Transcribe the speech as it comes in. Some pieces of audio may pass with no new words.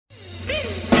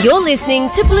You're listening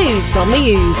to Blues from the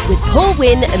Ooze with Paul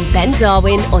Wynn and Ben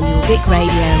Darwin on Jorvik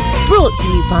Radio. Brought to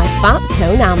you by Fat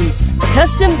Tone Amps,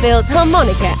 custom-built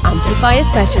harmonica amplifier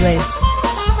specialists.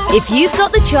 If you've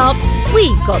got the chops,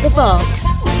 we've got the box.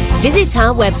 Visit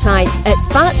our website at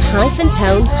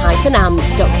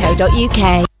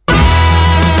fat-tone-amps.co.uk.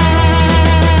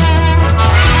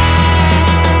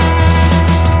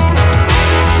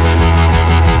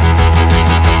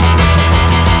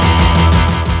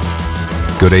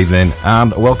 Good evening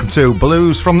and welcome to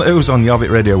Blues from the Ooze on Jorvik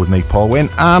Radio with me, Paul Wynn,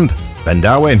 and Ben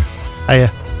Darwin.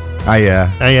 Hiya.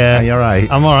 Hiya. Are you alright?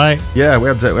 I'm alright. Yeah, we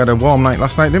had a warm night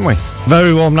last night, didn't we?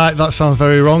 Very warm night, that sounds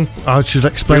very wrong. I should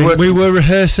explain. We were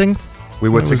rehearsing. We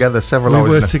were together several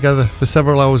hours. We were together for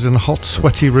several hours in a hot,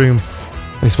 sweaty room.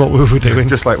 Is what we were doing.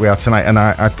 Just like we are tonight. And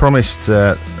I promised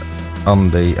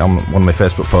on one of my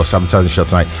Facebook posts, advertising show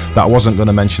tonight, that I wasn't going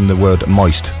to mention the word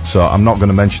moist. So I'm not going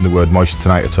to mention the word moist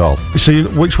tonight at all. So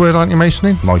which word aren't you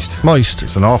mentioning? Moist. Moist.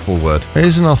 It's an awful word. It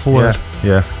is an awful word.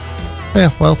 Yeah.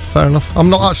 Yeah, well, fair enough. I'm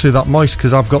not actually that moist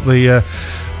because I've got the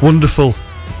wonderful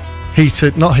heater,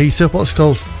 not heater, what's it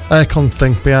called? Aircon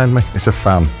thing behind me. It's a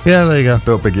fan. Yeah, there you go.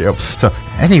 Don't big it up. So,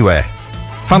 anyway,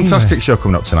 fantastic show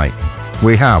coming up tonight.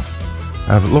 We have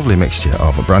a lovely mixture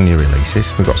of brand new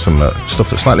releases. We've got some stuff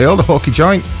that's slightly older, Hawky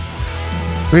Joint.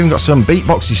 We've even got some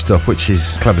beatboxy stuff, which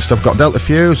is clever stuff. Got Delta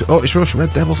Fuse, Otis Rush,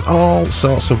 Red Devils, all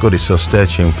sorts of goodies. So stay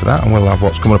tuned for that, and we'll have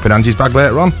what's coming up in Angie's bag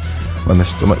later on when the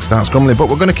stomach starts grumbling. But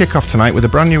we're going to kick off tonight with a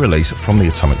brand new release from the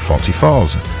Atomic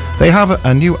 44s. They have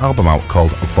a new album out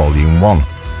called Volume 1.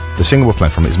 The single we're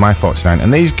playing from it is My 49,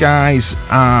 and these guys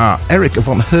are Eric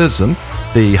von Herzen,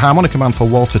 the harmonica man for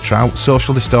Walter Trout,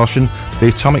 Social Distortion, the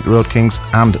Atomic Road Kings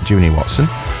and Junie Watson,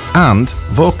 and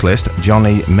vocalist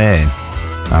Johnny Main,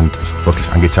 and vocalist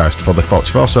and guitarist for the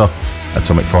 44. So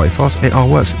Atomic 44s, it all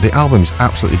works. The album is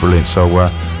absolutely brilliant. So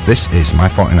this is My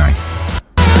 49.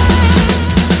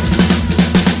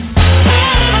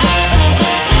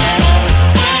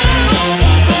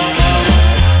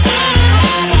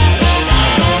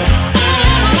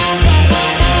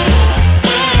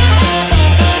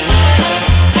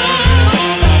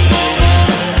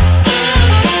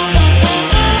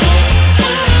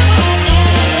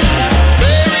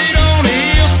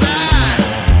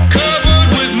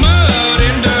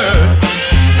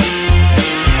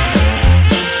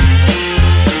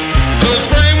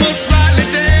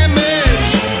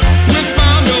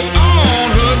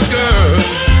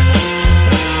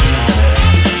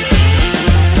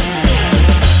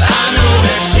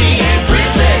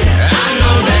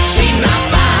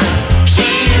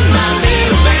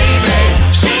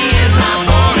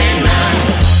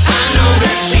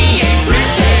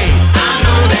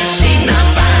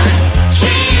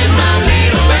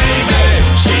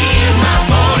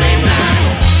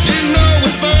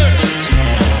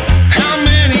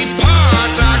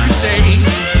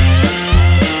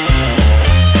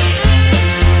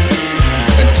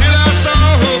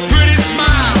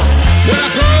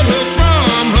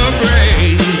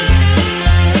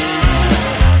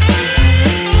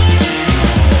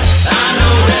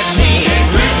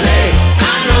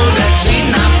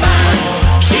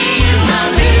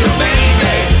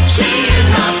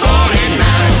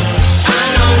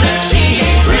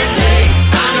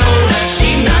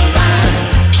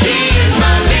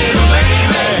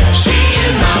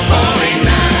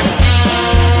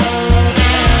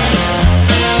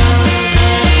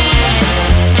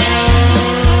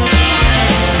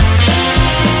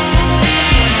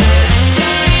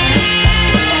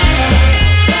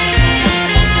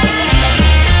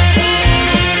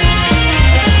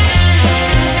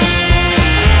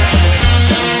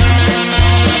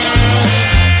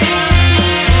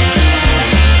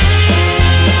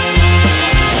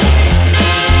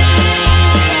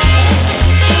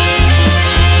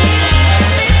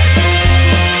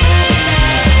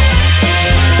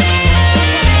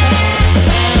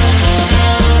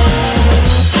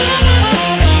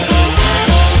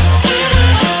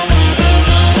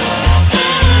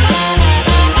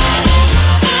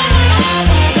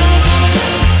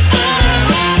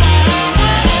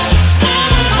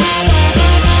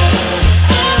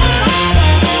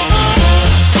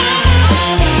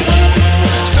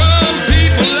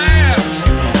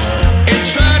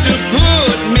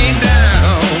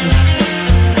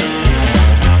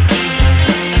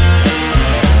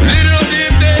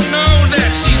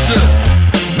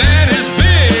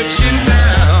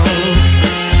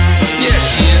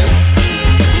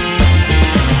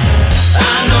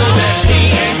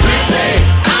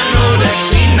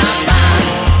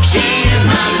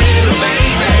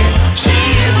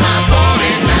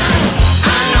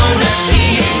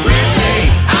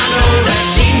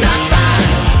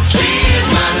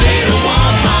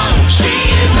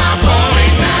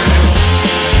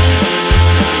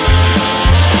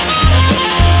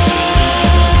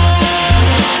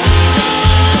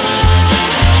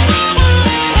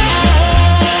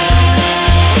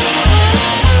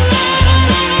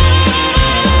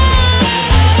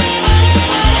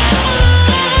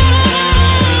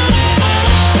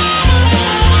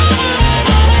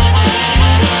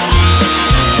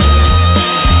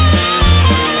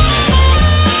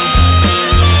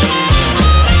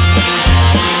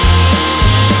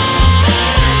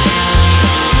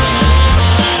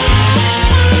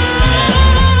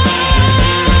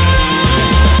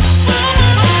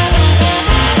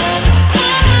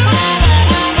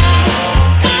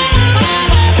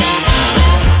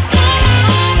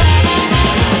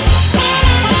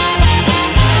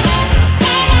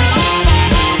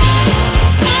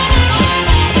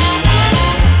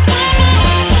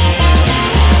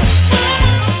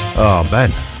 Oh,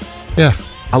 Ben. Yeah.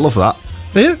 I love that.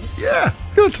 Yeah? Yeah.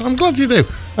 Good. I'm glad you do.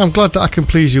 I'm glad that I can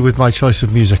please you with my choice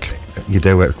of music. You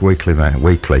do it weekly, mate.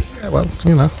 Weekly. Yeah, well,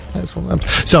 you know, that's one of them.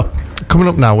 So, coming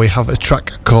up now, we have a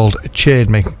track called Cheered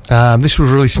Me. This was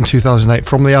released in 2008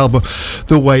 from the album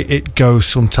The Way It Goes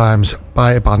Sometimes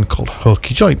by a band called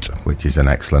Hokey Joint. Which is an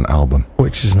excellent album.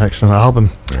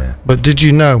 Yeah. But did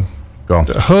you know Go on.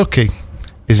 that Hokey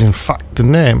is in fact the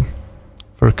name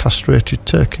for a castrated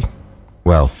turkey?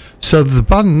 Well. So the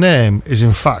band name is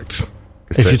in fact,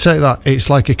 if you take that, it's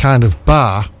like a kind of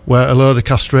bar where a load of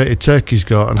castrated turkeys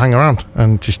go and hang around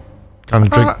and just kind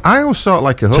of drink. I always thought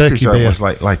like a hooker joint beer. was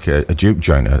like a juke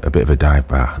joint, a bit of a dive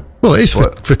bar. Well, it is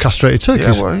for castrated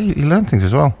turkeys. Yeah, well, you learn things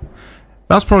as well.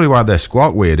 That's probably why they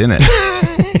squawk weird, isn't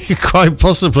it? Quite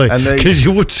possibly, because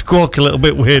you would squawk a little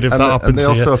bit weird if that happened to you.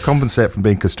 And they also compensate from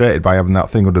being castrated by having that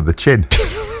thing under the chin.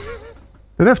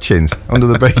 They have chins under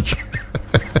the beak.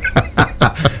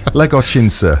 Leg or chin,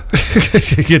 sir?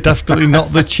 You're definitely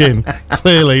not the chin.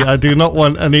 Clearly, I do not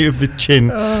want any of the chin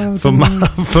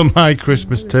for my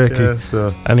Christmas turkey. Yeah,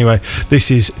 so. Anyway,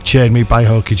 this is Cheered Me by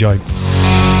Hokey Joint.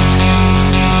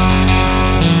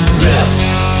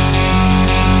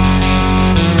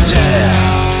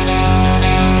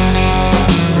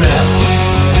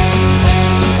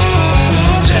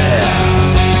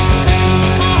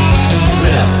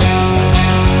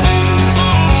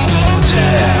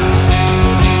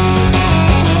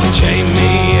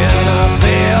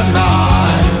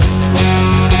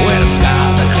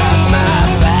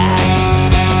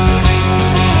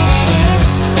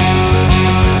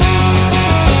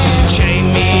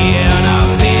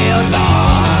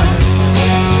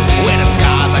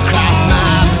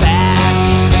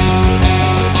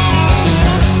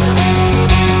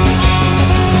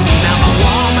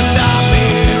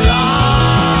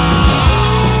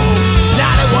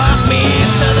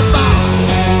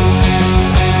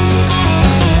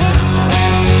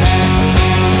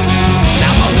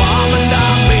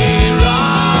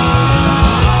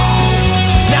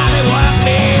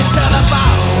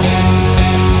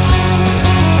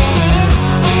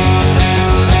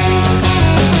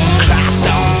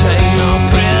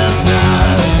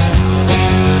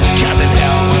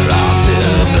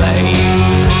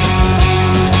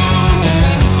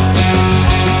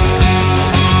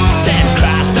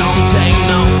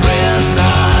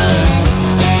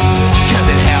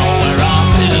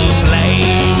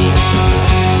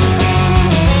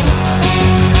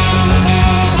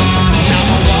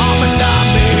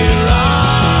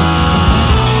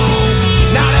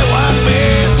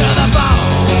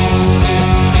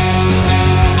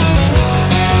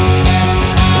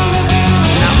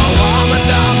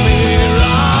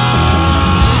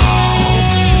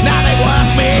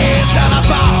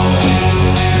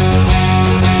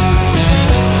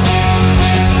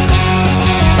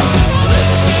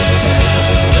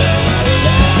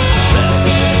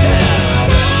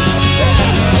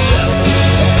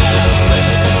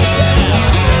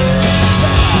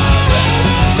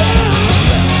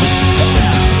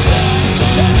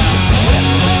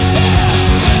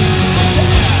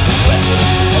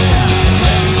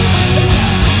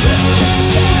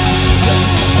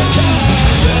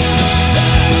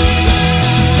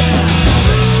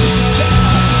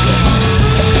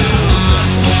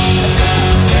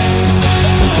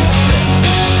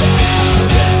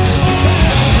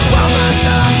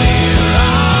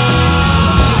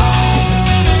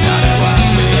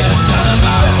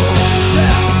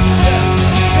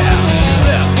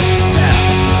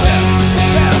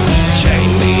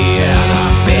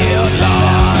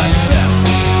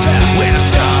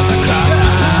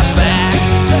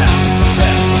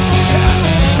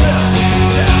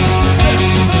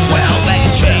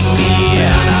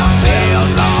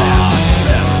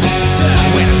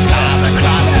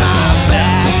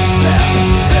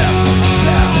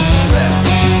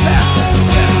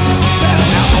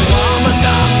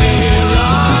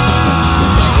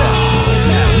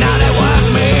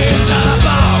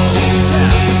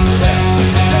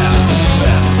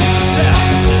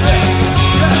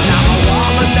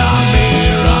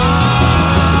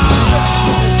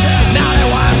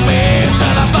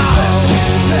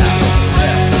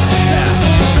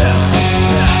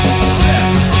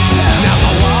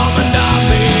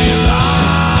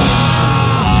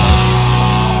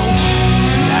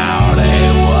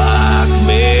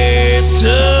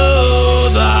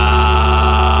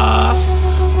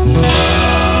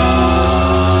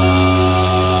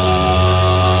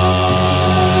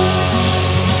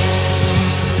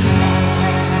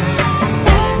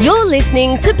 You're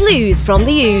listening to Blues from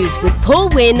the Ooze with Paul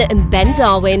Wynn and Ben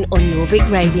Darwin on Jorvik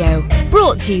Radio.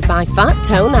 Brought to you by Fat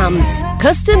Tone Amps,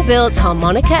 custom built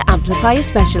harmonica amplifier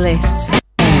specialists.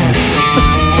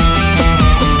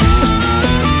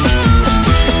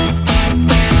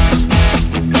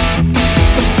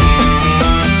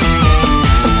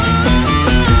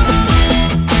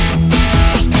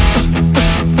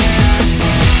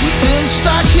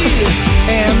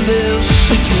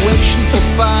 Situation for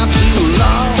far too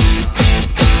long,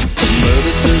 but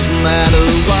it doesn't matter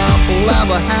what will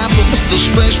ever happen. The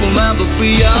space will never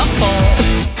be our home.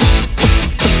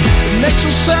 It makes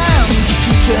no sense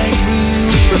to take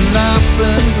root, but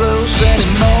nothing grows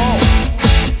anymore.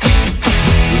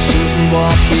 This isn't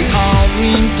what we all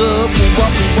dreamed of, or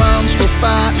what we once were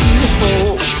fighting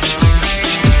for.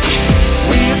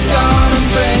 We're gonna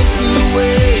break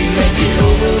away, make it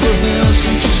over the hills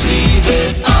and just leave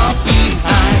it all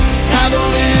behind. Have a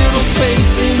little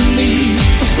faith in me,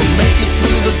 we'll make it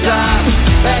through the dark,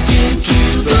 back into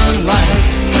the light.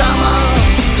 Come on,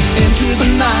 into the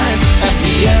night, at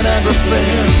the end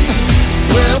everything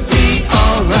will be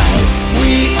alright.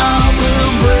 We all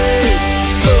will break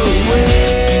away.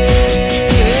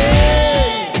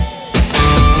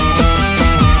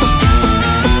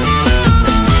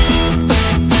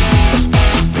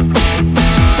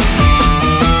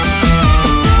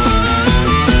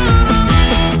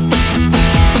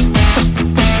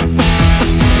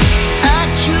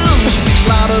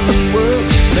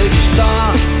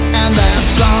 And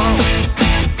that's all.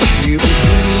 You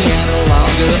became me and no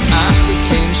longer I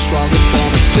became stronger.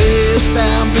 Gonna tear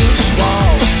down this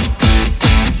wall.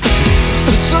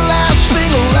 It's the last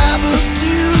thing I'll ever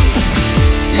do,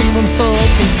 even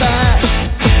hoping that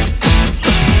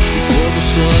before the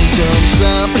sun comes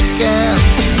up again,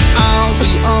 I'll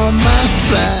be on my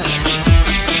track.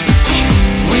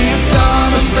 We're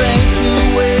gonna break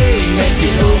away, make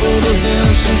it over the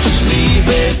hills and just leave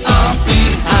it all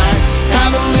behind.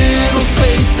 Have a little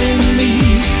faith in me,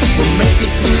 we'll make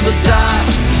it through the dark,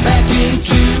 back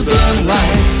into the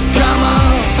light. Come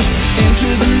on, into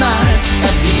the night,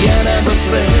 at the end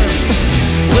everything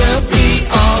will be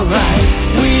alright.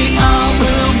 We all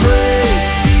will break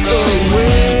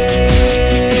away.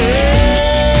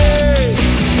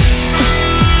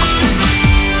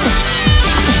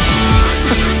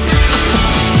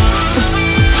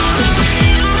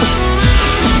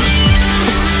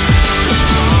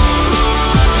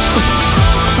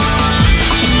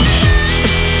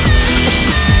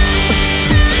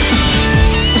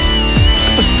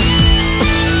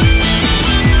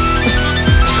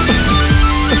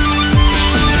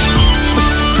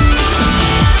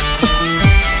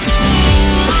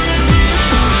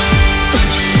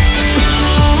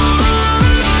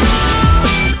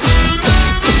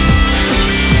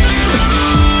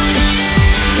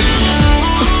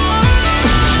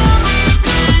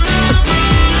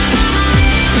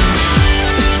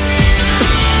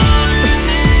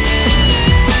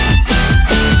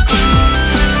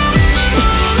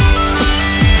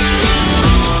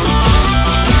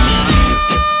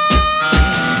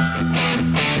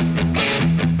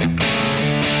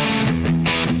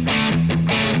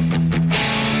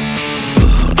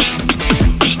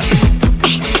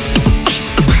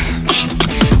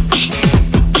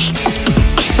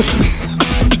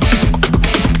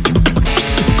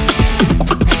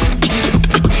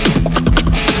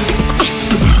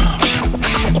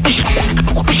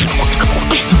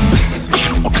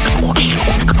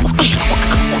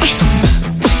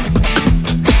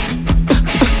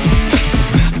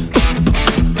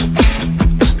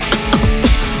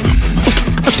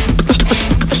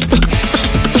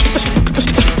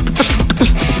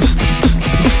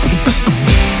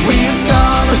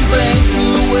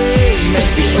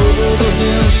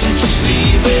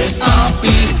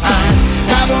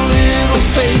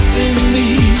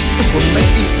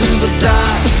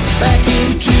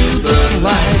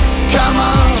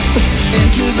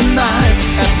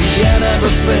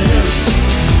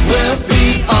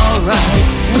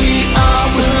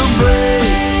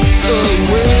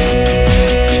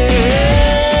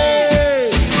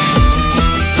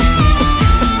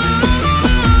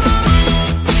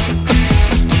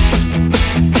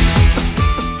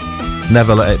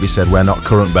 Never let it be said we're not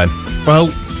current, Ben.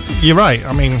 Well, you're right.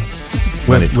 I mean,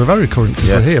 we're very current because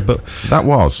we're here, but... That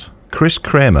was Chris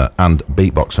Kramer and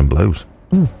Beatbox and Blues.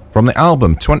 From the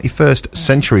album 21st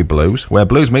Century Blues, where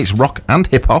blues meets rock and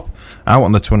hip-hop, out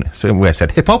on the 20... So where I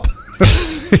said hip-hop?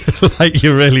 Like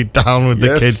you're really down with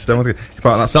the kids.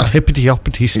 That's that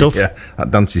hippity-hoppity stuff. Yeah,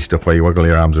 that dancey stuff where you wiggle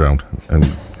your arms around and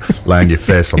laying your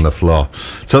face on the floor.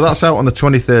 So that's out on the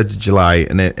 23rd of July,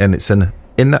 and it's an...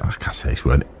 I can't say this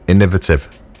word. Innovative.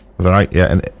 Was that right?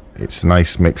 Yeah, It's a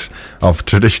nice mix of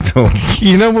traditional.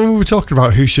 You know, when we were talking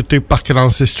about who should do back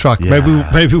announce this track,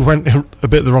 maybe we went a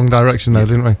bit the wrong direction there,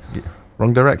 didn't we?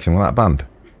 Wrong direction with that band.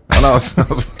 Oh,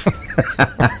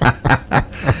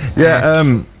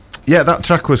 no, that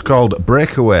track was called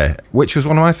Breakaway, which was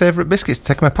one of my favourite biscuits to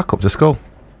take my pack up to school.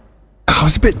 I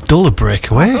was a bit dull at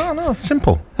Breakaway. Oh, no,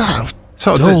 simple. Oh,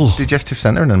 Sort of dull. the digestive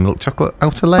centre and then milk chocolate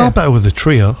outer layer. Far better with a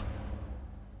Trio.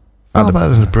 Far better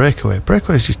than a Breakaway.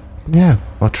 Breakaway's just, yeah.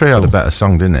 Well, Trio had a better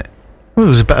song, didn't it? Well, it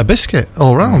was a better biscuit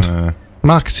all round.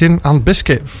 Marketing and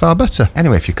biscuit, far better.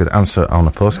 Anyway, if you could answer on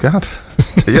a postcard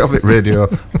to Jorvik Radio,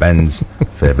 Ben's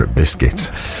favourite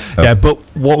biscuit. Yeah, but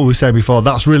what we were saying before,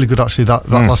 that's really good actually, that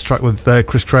last track with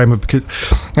Chris Kramer, because,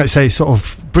 let's say, sort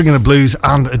of bringing a blues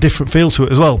and a different feel to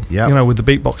it as well. Yeah. You know, with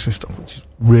the beatboxing stuff, which is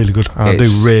really good. And I do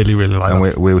really, really like and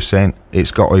that. we were saying it's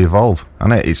got to evolve,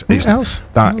 and it's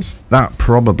that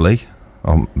probably,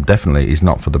 definitely is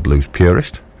not for the blues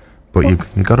purist, but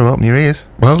you've got to open your ears.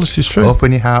 Well, this is true.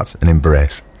 Open your hearts and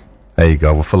embrace. There you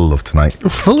go. We're full of love tonight. We're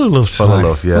full of love tonight. Full of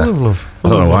love, yeah. Full of love. I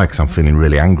don't know why, because I'm feeling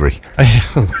really angry.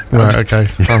 Right, okay.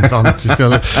 I'm just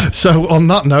gonna. So, on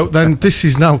that note, then, this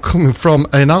is now coming from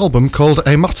an album called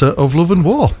A Matter of Love and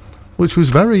War, which was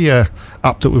very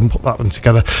apt that we put that one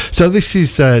together. So this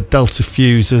is Delta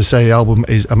Fuse. As I say, the album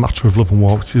is A Matter of Love and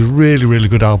War, which is a really, really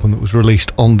good album that was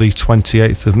released on the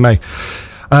 28th of May.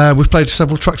 We've played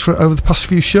several tracks for it over the past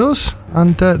few shows,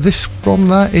 and this from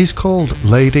there is called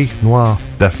Lady Noir.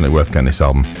 Definitely worth getting this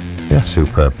album. Yeah.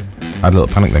 Superb. I had a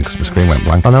little panic then because my screen went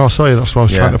blank. I know, I saw you, that's why I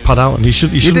was trying to pad out, and you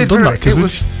should have done that, because it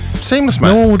was seamless, mate.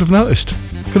 no one would have noticed.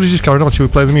 Could have just carried on. Should we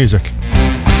play the music?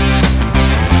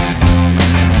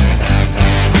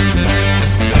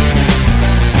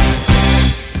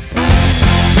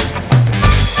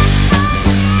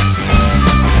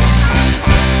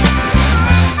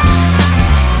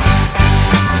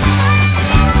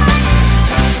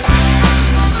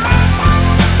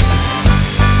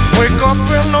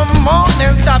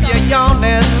 Stop your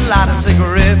yawning, light a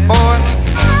cigarette, boy.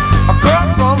 A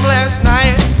girl from last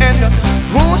night, and the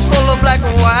room's full of black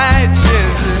and white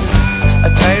dresses. A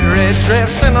tight red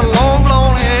dress and a long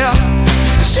blonde hair.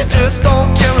 She just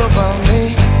don't care about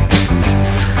me.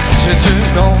 She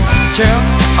just don't care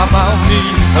about me.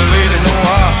 A lady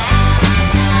noir.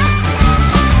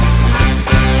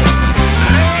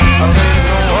 A lady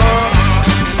noir.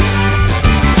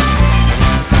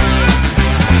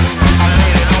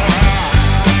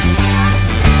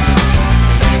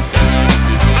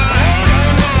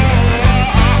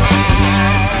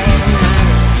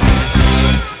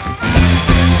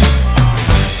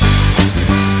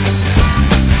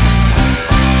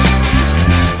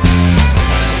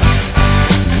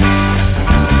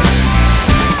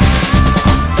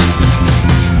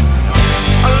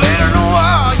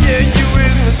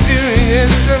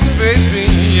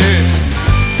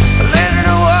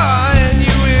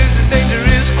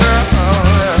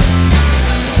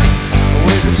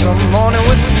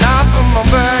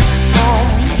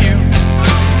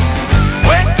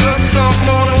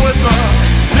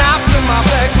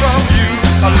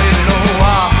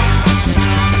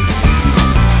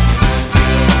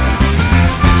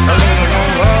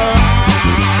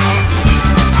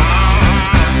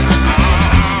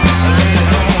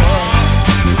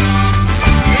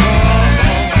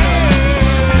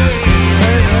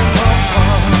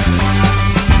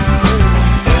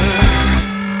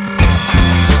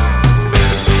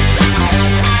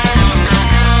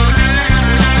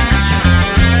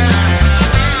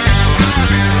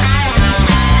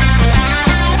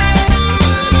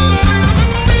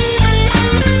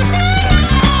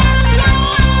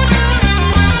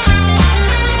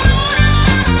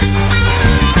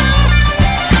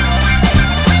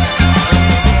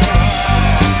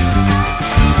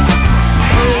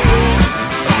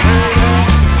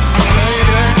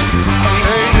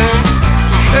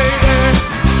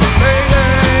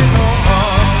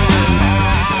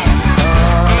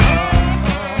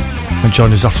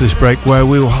 Join us after this break, where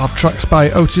we will have tracks by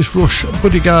Otis Rush,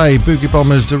 Buddy Guy, Boogie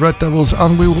Bombers, the Red Devils,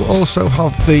 and we will also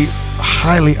have the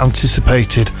highly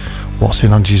anticipated What's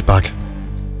in Angie's Bag.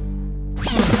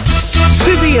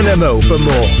 Civvy and MO for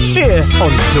more, here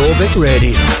on Jorvik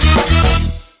Radio.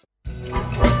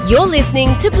 You're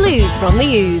listening to Blues from the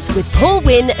Ooze with Paul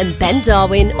Wynn and Ben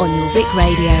Darwin on Jorvik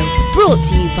Radio. Brought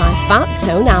to you by Fat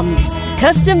Tone Amps,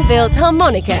 custom built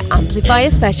harmonica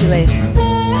amplifier specialists.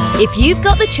 If you've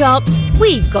got the chops,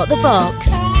 we've got the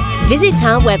box. Visit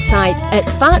our website at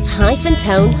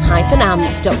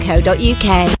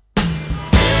fat-tone-amps.co.uk.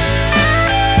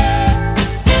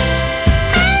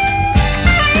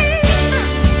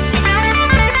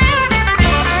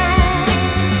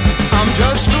 I'm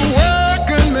just a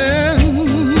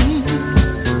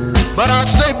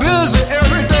busy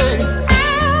every day.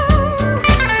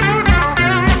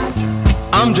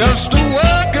 I'm just a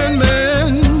working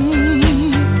man,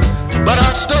 but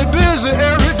I stay busy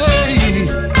every day.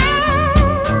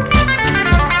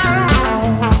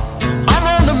 I'm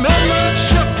on the midnight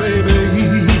ship, baby,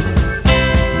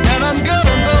 and I'm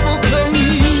getting double pay.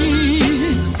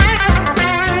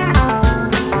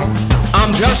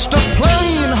 I'm just a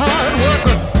plain hard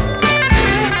worker.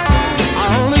 I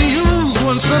only use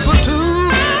one simple tool.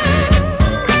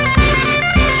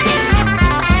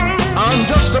 I'm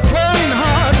just a plain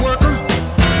hard worker.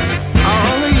 I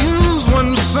only use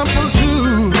one simple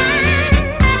tool.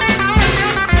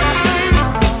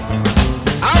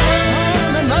 I work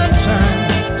hard at night time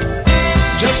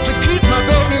just to keep my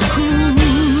baby cool.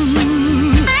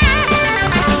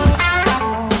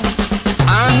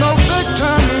 I know big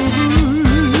time,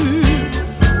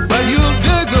 but you'll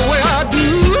dig the way I do.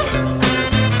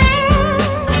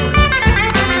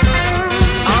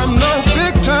 I'm no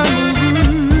big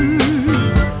time,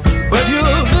 but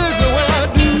you'll dig the way I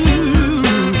do.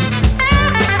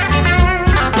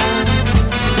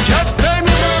 Just pay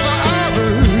me by the hour,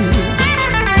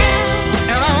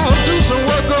 and I'll do some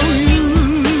work on you.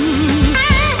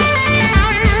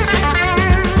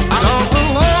 I don't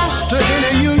belong to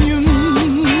any union.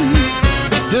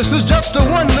 This is just a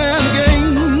one-man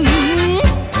game.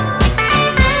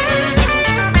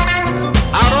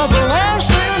 I don't belong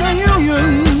to any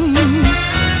union.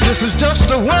 This is just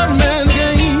a one-man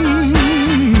game.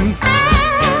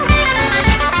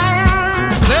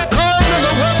 They call me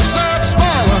the West Side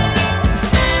Spoiler.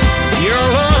 Your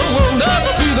love will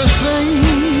never be the same.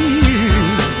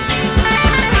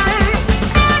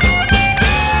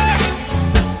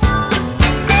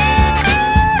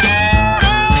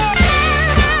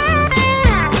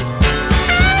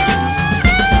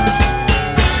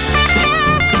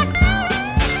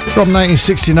 From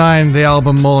 1969, the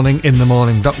album Morning in the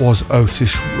Morning. That was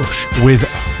Otis Rush with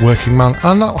Working Man.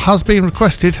 And that has been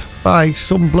requested by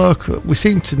some bloke that we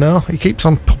seem to know. He keeps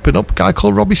on popping up, a guy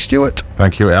called Robbie Stewart.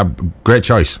 Thank you. Great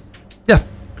choice. Yeah,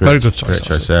 Great, very good choice. Great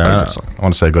choice. actually. Very good song. I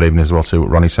want to say good evening as well to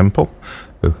Ronnie Simple.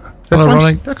 Did Hello,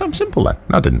 Ronnie. Did I call him Simple then?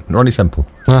 No, I didn't. Ronnie Simple.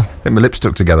 Yeah. I think my lips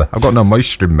stuck together. I've got no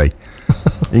moisture in me.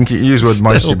 You can use the word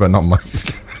moisture, but not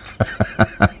moist.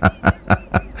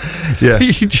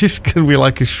 Yes. You're just going to be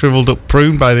like a shriveled up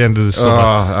prune by the end of the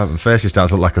summer. My face is starting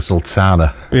to look like a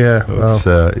sultana. Yeah, well.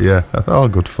 But, yeah, all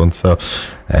good fun. So,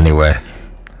 anyway,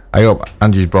 I hope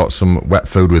Angie's brought some wet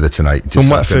food with her tonight. Just Some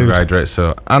so wet I can food. Hydrate.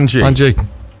 So, Angie,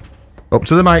 Up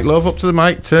to the mic, love, up to the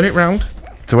mic. Turn it round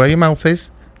to where your mouth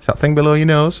is. It's that thing below your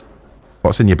nose.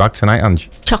 What's in your bag tonight, Angie?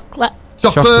 Chocolate.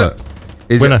 Chocolate.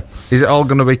 Winner. Is it all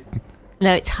going to be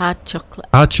No, it's hard chocolate.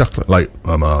 Hard chocolate. like,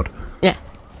 I'm hard? Yeah.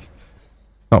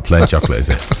 Not plain chocolate, is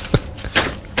it?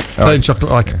 Plain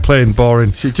chocolate, like plain,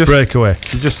 boring She just- breakaway.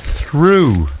 She just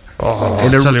threw. I'll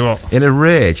tell you what. In a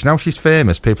rage. Now she's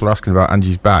famous. People are asking about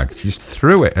Angie's bag. She just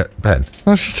threw it at Ben.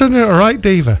 Oh, she's turning it all right,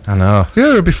 Diva. I know. You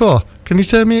heard her before. Can you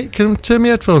turn me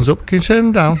headphones up? Can you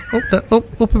turn them down?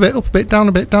 Up a bit, down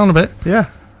a bit. Yeah.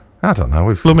 I don't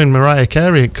know. Blooming Mariah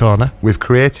Carey at corner. We've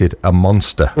created a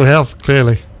monster. We have,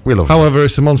 clearly. We love it. However,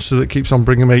 it's a monster that keeps on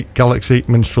bringing me Galaxy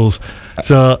minstrels.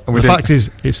 So we the didn't- fact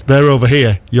is, it's there over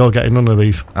here. You're getting none of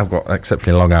these. I've got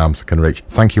exceptionally long arms I can reach.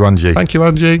 Thank you, Angie. Thank you,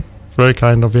 Angie. Very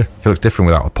kind of you. She looks different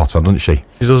without a pot on, doesn't she?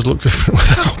 She does look different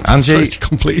without. Angie- She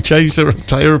completely changed her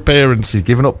entire appearance. She's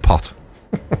given up pot,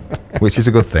 which is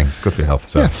a good thing. It's good for your health.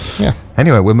 So, Yeah.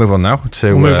 anyway, we'll move on now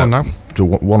to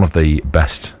one of the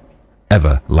best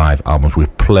ever live albums.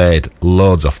 We've played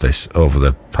loads of this over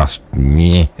the past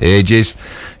ages.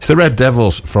 It's the Red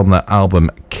Devils from the album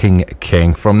King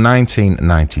from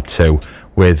 1992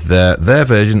 with their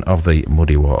version of the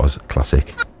Muddy Waters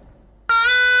classic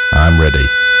I'm Ready.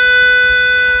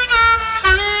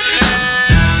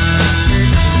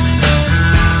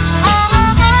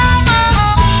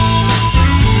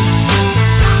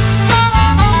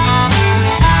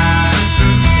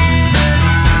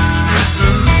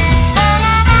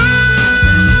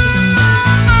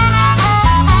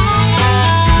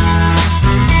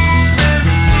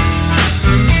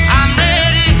 I'm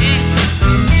ready,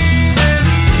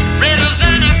 ready as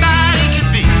anybody can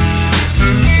be.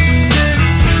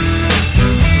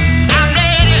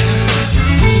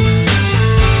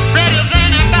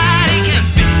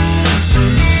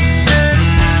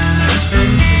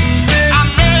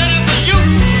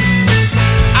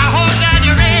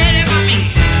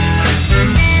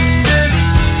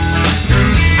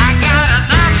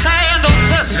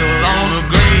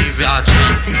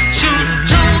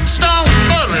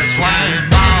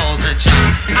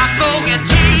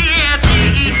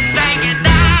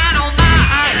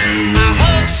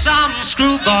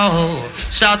 alcohol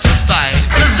starts to fight.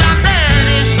 'Cause I'm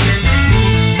ready.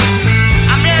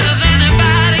 I'm ready as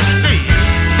anybody can be.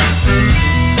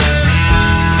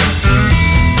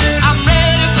 I'm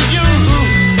ready for you.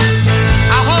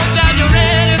 I hope that you're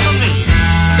ready for me.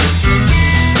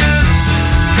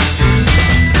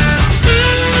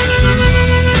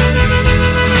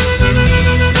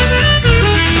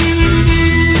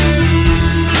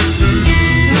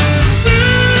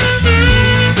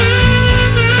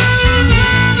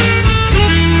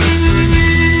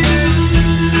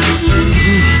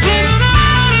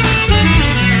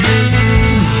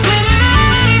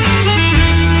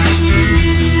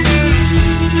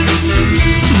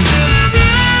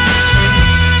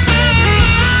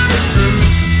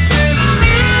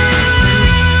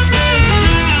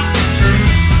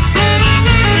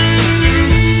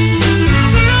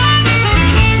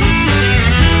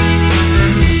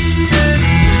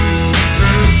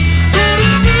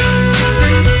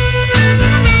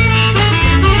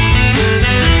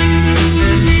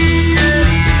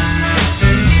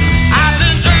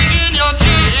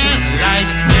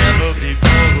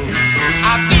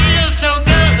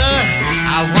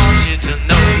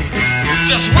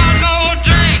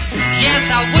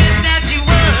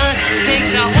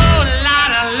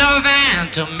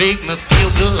 To make me feel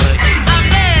good. I'm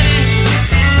ready.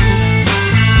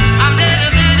 I'm ready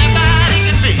as anybody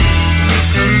can be.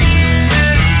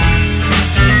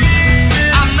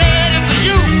 I'm ready for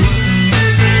you.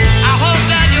 I hope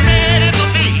that you're ready for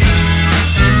me.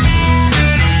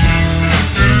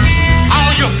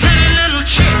 All your pretty little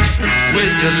chicks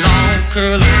with your long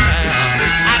curly hair.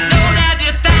 I know that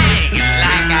you're thinking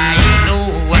like I ain't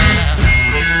nowhere.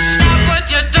 Stop what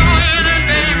you're doing and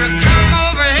baby, come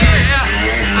over here.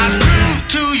 I prove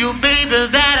to you, baby,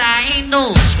 that I ain't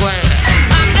no square.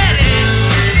 I'm ready.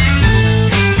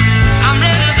 I'm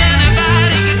ready as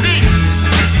anybody can be.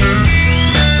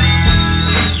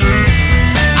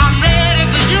 I'm ready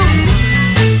for you.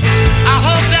 I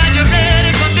hope that you're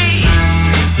ready for me.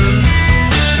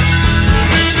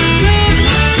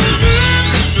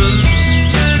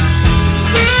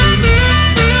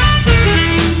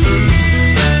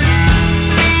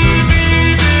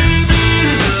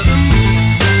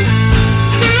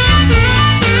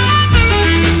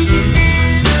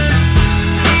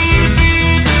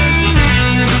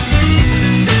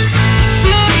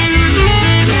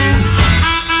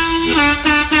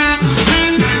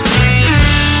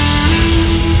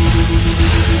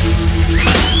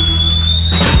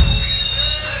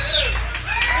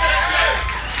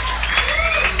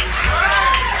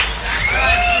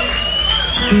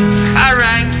 All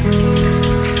right.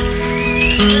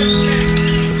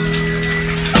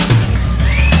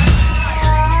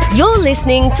 You're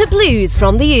listening to Blues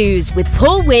from the Ooze with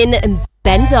Paul Wynn and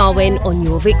Ben Darwin on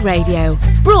Jorvik Radio.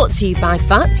 Brought to you by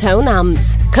Fat Tone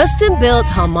Amps, custom built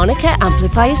harmonica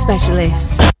amplifier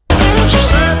specialists. She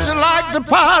said she liked to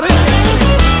party,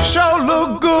 sure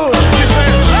look good. She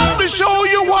said, let me show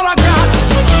you what I got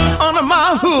under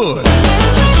my hood.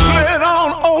 She slid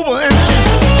on over and she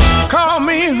called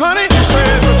me honey. She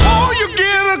said, before you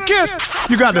get a kiss,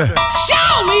 you got to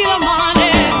show me the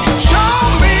money. Show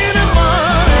me the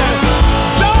money.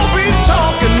 Don't be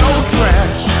talking no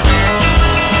trash.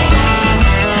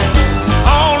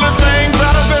 Only thing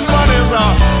better than money is a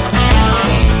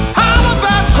holler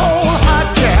that cold hot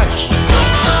cash.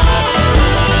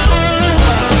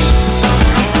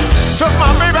 Took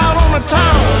my baby out on the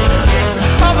town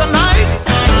other night,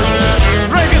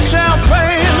 drinking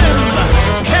champagne in the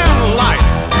candlelight.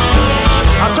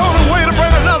 I told him wait to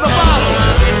bring another bottle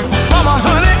for my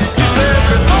honey. He said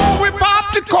before we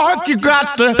pop the cork, you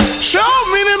got to show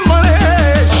me the money.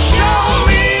 Show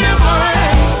me the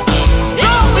money.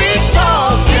 Don't be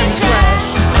talking trash.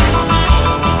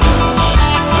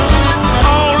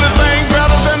 Only thing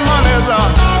better than money is a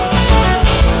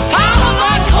holler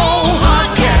that cold hot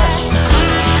cash.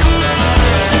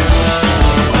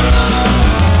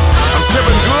 I'm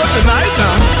tipping good tonight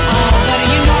now. Oh, buddy,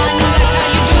 you know that's how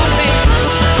you do it, baby.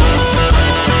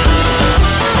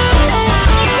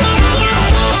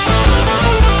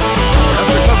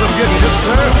 That's because I'm getting good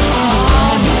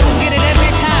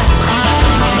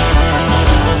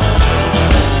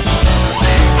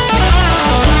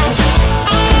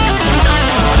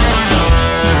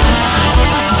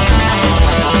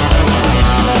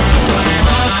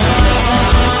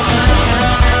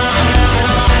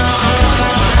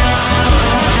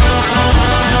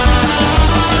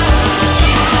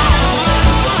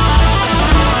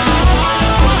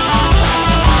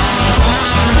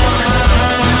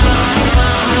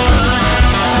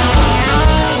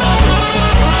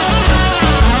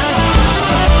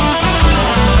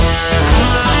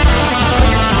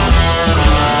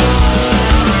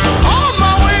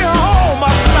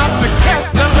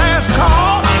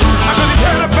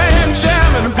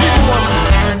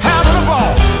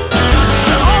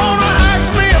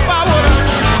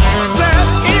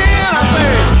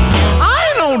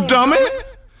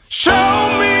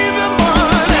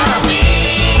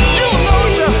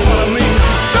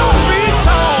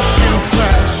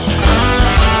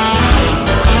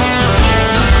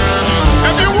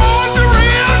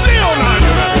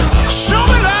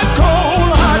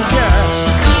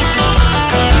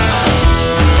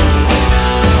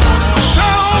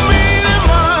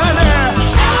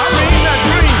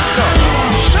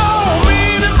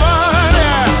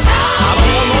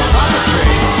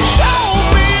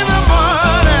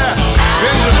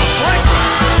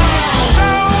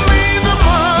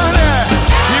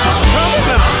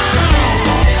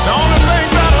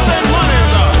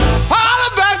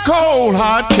cold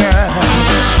hard cash.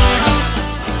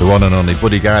 The one and only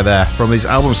Buddy Guy there from his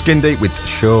album Skin Deep with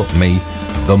Show Me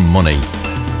the Money.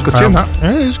 Good tune, that.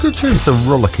 Yeah, it's a good tune. It's a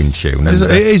rollicking tune. It Isn't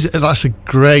it? is. That's a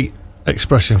great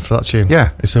expression for that tune.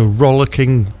 Yeah. It's a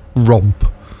rollicking romp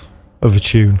of a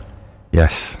tune.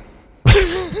 Yes.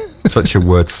 Such a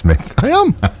wordsmith. I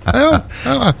am.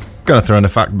 Gonna throw in a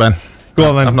fact, Ben. Go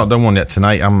on then. I've not done one yet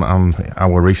tonight.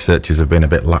 Our researchers have been a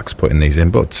bit lax putting these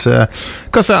in, but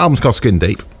because that album's called Skin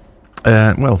Deep,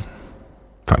 well,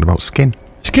 fact about skin.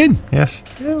 Skin. Yes.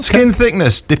 Yeah, okay. Skin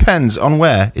thickness depends on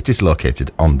where it is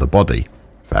located on the body.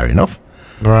 Fair enough.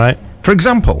 Right. For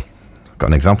example, got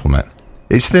an example, mate.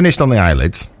 It's thinnest on the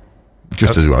eyelids,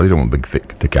 just as well. You don't want big,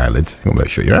 thick eyelids. You want to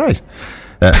shut your eyes.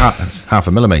 Half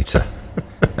a millimetre.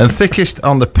 And thickest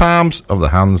on the palms of the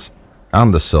hands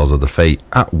and the soles of the feet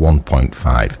at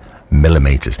 1.5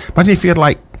 millimetres. Imagine if you had,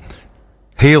 like,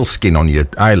 heel skin on your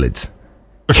eyelids.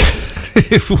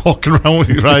 Walking around with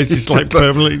your eyes just like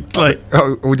permanently, like.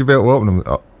 Oh, would you be able to open them?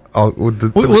 Or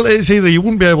would Well, it's either you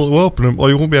wouldn't be able to open them or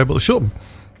you wouldn't be able to shut them.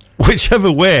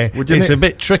 Whichever way, it's a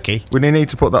bit tricky. Would you need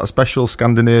to put that special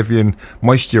Scandinavian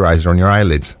moisturiser on your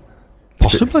eyelids?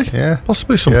 Possibly. Yeah.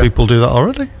 Possibly. Some people do that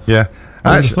already. Yeah.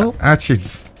 Actually,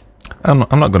 I'm not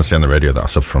going to say on the radio that I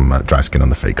suffer from dry skin on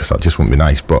the feet because that just wouldn't be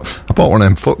nice. But I bought one of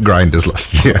them foot grinders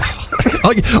last year.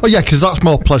 oh yeah, because that's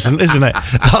more pleasant, isn't it?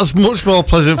 That's much more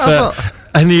pleasant for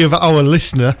any of our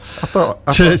listener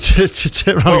to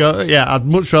turn around and go, yeah, I'd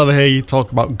much rather hear you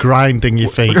talk about grinding your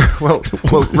feet. well,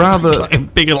 rather like a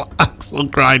big axle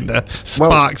grinder,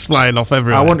 sparks flying off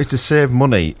everywhere. I wanted to save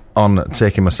money on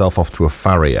taking myself off to a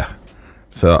farrier.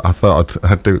 So I thought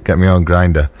I'd get my own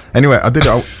grinder. Anyway, I did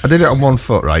it on one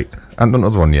foot, right? I hadn't done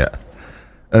another one yet.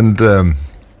 And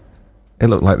it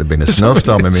looked like there'd been a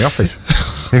snowstorm in my office.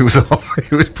 It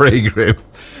was pretty grim.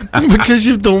 Because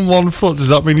you've done 1 foot, does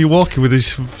that mean you're walking with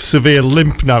this severe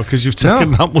limp now because you've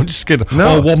taken that much skin?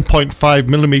 No. Or 1.5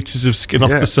 millimetres of skin off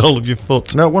the sole of your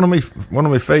foot? No, one of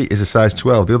my feet is a size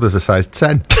 12, the other's a size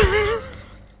 10.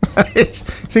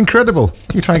 It's incredible.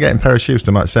 You try and get in a pair of shoes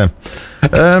to match them.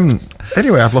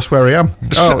 Anyway, I've lost where I am.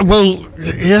 Well,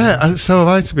 yeah, so have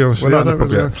I, to be honest with you.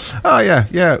 Yeah,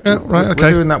 right, okay.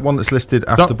 We're doing that one that's listed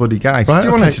after Buddy Guy. Right, do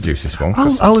you want to introduce this one?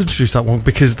 I'll introduce that one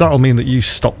because that'll mean that you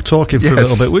stop talking for a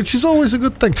little bit, which is always a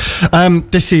good thing.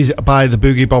 This is by the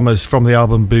Boogie Bombers from the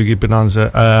album Boogie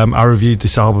Bonanza. I reviewed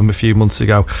this album a few months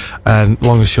ago, and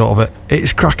long and short of it,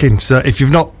 it's cracking. So if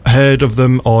you've not heard of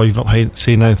them or you've not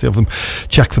seen anything of them,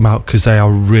 check them out because they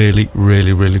are really,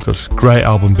 really, really good. Great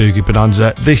album, Boogie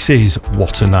Bonanza. This is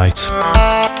What a Night. Well,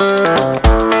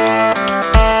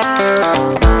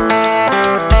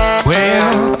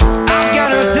 I've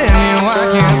gotta tell you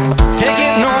I can't take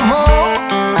it no more.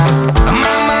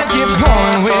 My mind keeps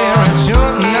going where I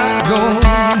should not go.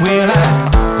 Well, I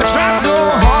tried so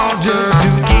hard just to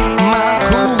keep my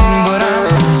cool, but I'm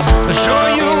sure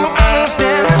you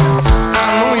understand it.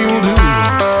 I know you do.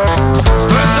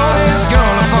 First saw this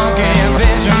girl, a funky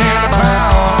vision in the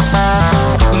crowd.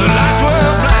 The lights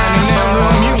were blinding and the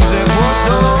music was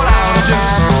so loud.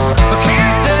 I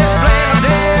can't explain a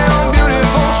day.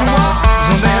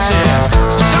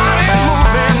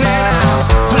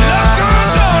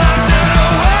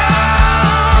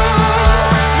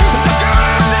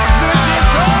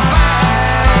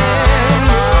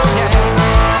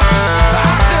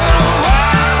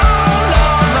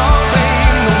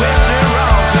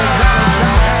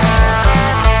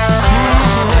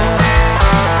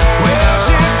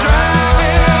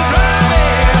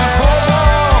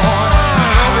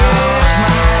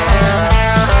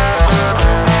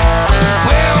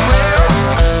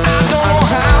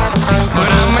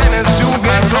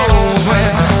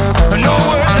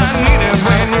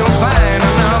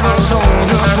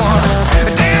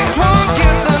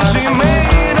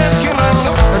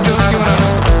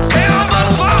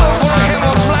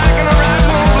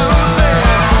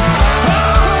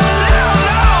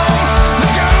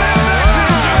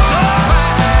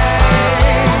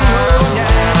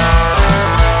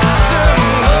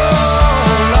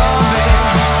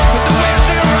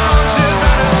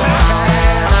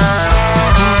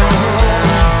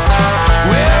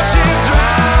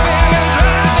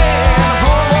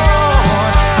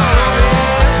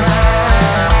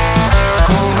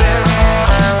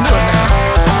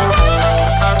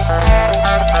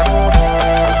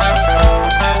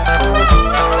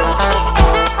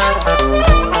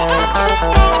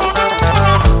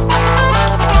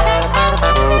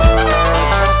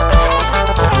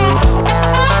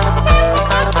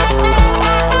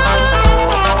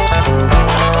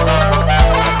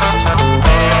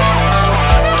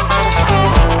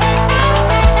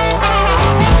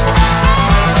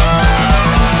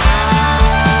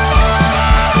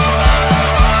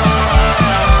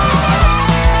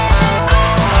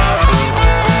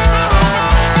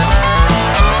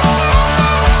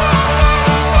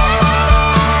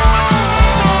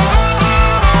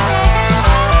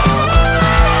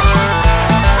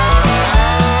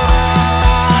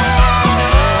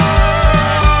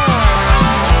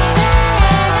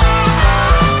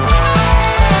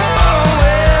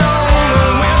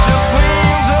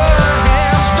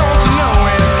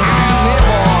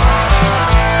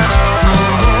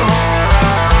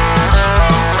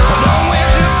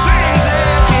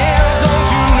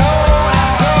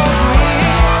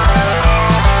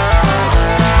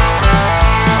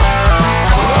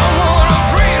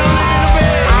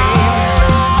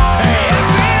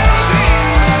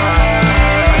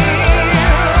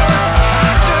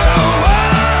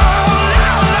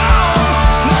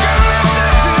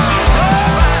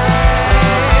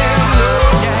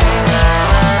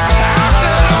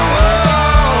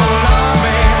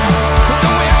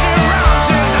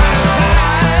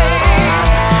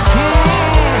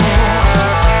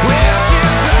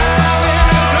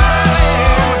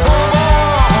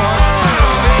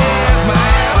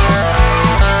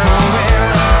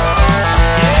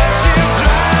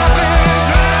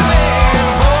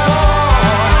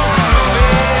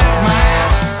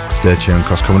 Stay tuned,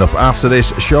 because coming up after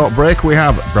this short break, we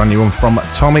have brand new one from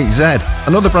Tommy Z,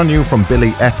 another brand new from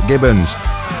Billy F. Gibbons,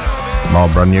 more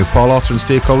brand new Paul Auster and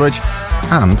Steve Coleridge,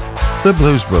 and the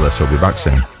Blues Brothers. Will be back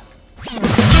soon.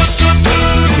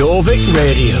 Jorvik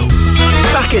Radio.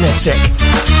 Back in a tick.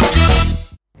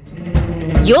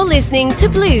 You're listening to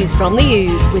Blues from the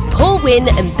Ooze with Paul Wynn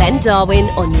and Ben Darwin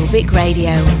on Jorvik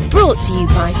Radio. Brought to you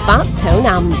by Fat Tone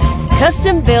Amps,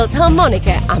 custom built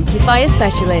harmonica amplifier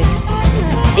specialists.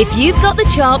 If you've got the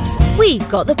chops, we've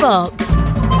got the box.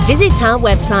 Visit our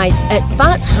website at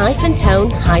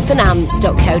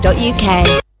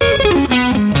fat-tone-amps.co.uk.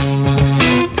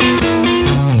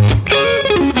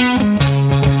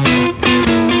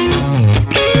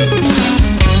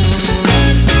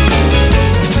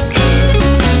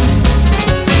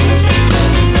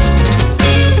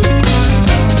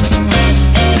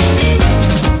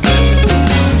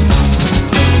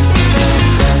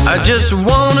 I just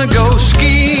wanna go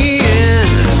skiing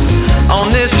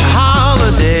on this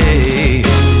holiday.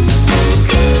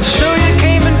 So you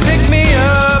came and picked me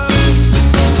up,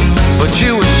 but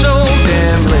you were so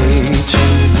damn late.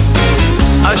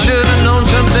 I should've known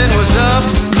something was up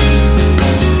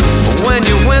when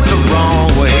you went the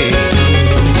wrong way.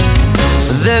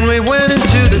 Then we went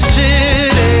into the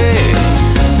city,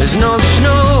 there's no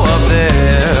snow up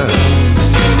there.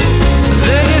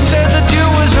 Then you said that you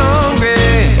was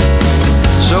hungry,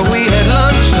 so we had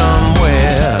lunch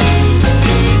somewhere.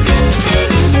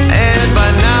 And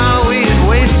by now we had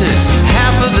wasted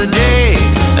half of the day.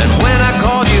 And when I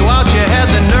called you out, you had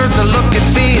the nerve to look at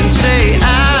me and say,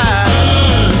 I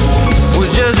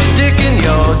was just sticking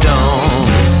your dome.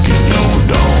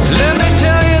 Let me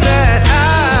tell you that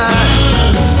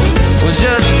I was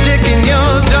just sticking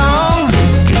your dome.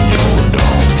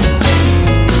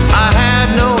 I had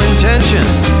no intention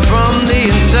from the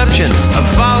inception of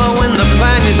following the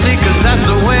plan, you see, 'cause that's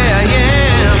the way I am.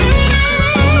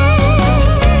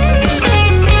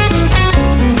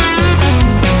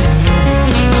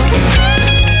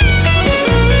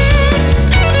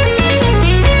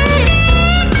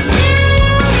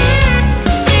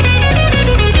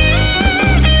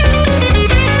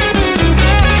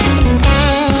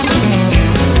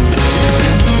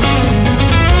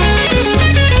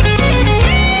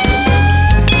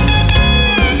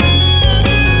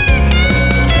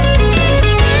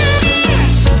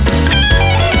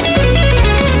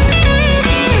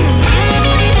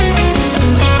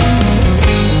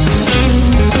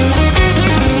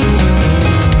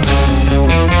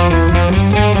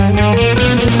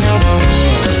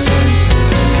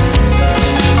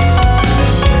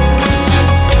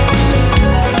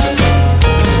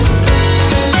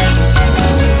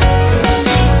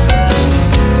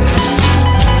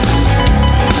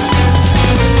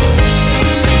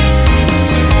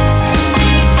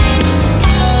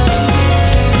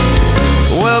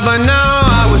 Well, by now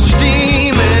I was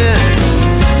steaming,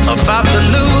 about to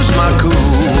lose my cool.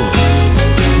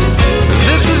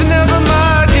 This was never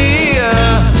my idea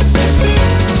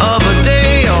of a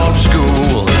day off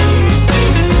school.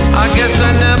 I guess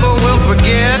I never will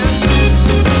forget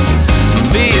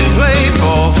being played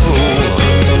for a fool.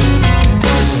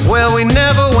 Well, we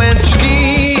never went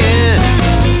skiing,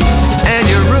 and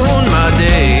you ruined my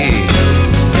day.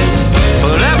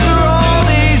 But after all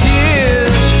these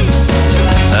years,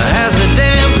 has a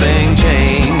damn thing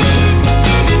changed?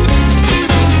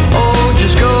 Oh,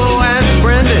 just go ask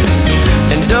Brendan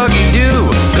and Dougie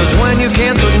do, 'cause when you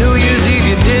canceled New Year's Eve,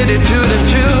 you did it to them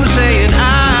too, saying I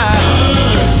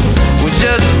was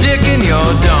just sticking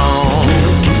your dome.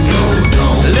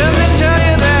 Let me tell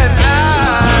you that I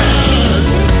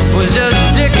was just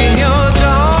sticking your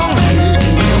dome.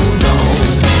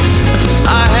 I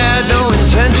had no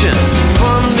intention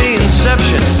from the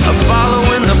inception of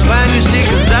following the plan, you see,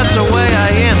 'cause that's the way I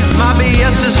am. My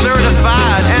BS is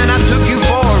certified, and I took you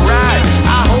for a ride. I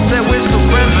hope that we're still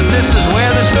friends, but this is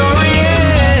where the story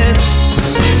ends.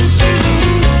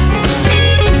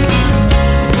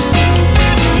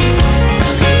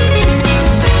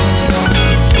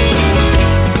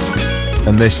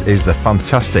 And this is the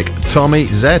fantastic Tommy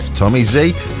Z,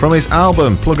 from his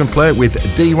album Plug and Play with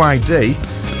DYD.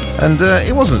 And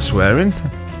he wasn't swearing.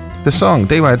 The song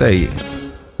DYD,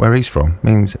 where he's from,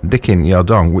 means dicking your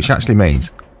dong, which actually means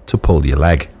to pull your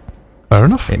leg. Fair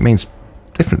enough. It means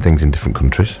different things in different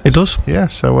countries. It does. Yeah,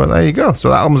 so there you go. So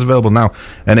that album's available now,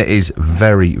 and it is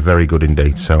very, very good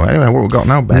indeed. So anyway, what we've got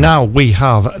now, Ben? Now we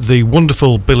have the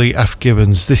wonderful Billy F.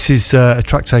 Gibbons. This is a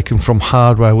track taken from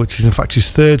Hardware, which is in fact his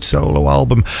third solo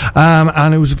album,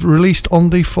 and it was released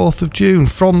on the 4th of June.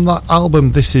 From that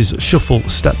album, this is Shuffle,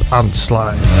 Step and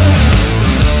Slide.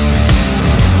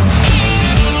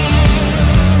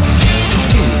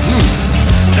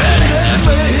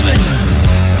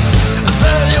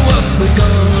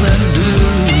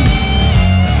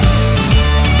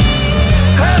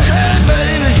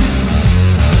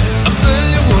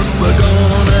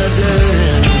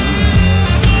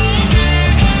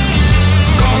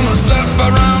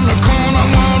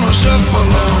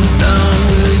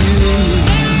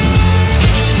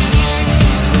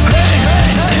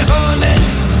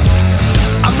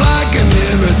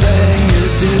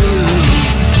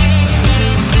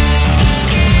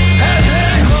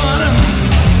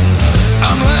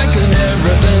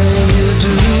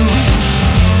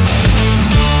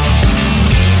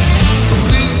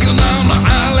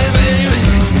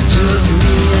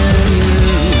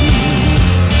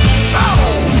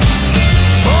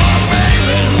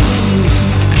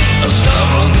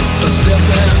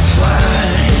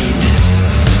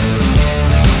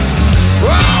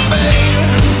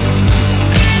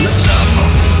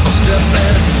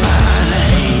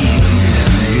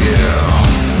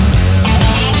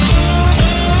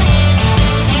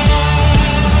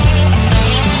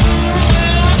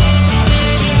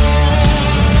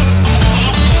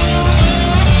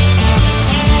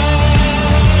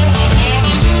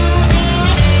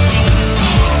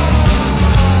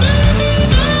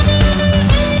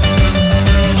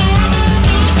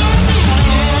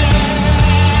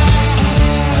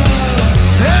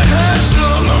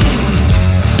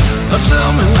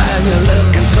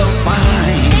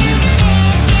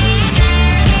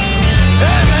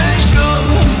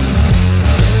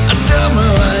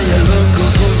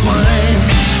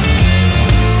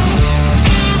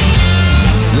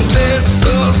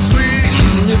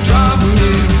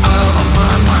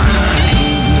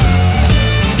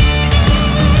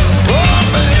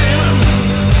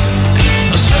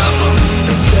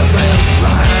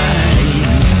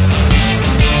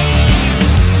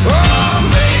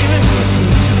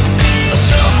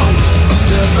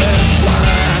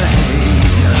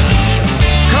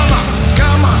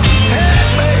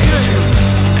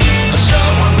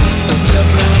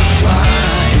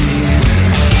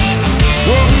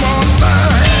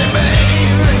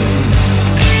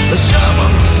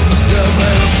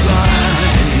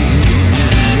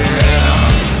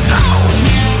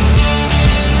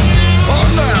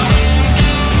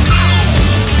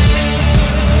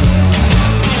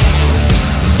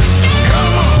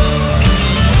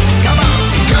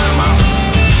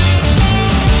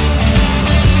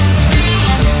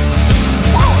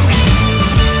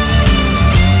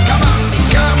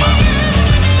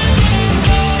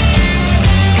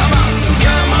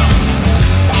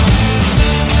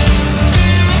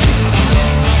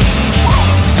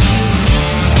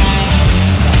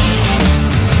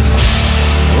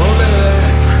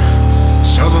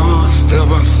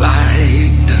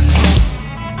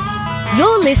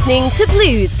 listening to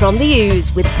Blues from the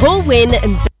Ooze with Paul Wynn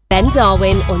and Ben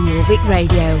Darwin on Jorvik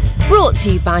Radio. Brought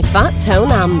to you by Fat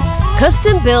Tone Amps,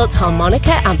 custom built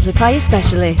harmonica amplifier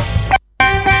specialists.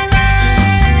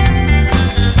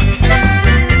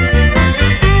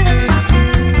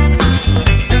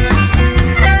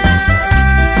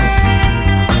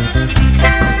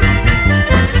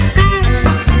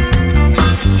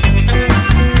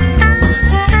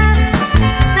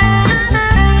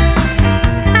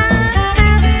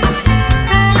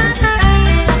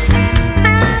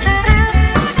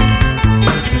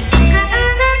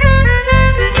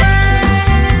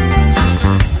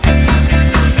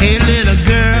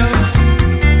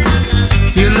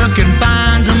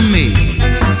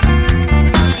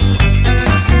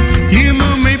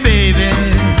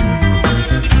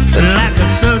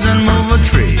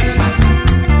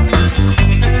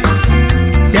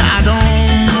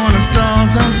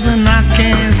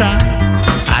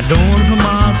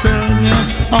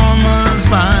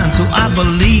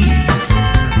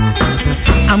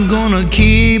 I'm gonna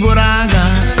keep what I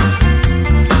got.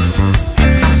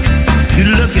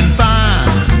 You're looking fine,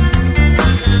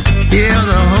 yeah,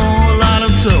 with a whole lot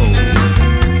of soul.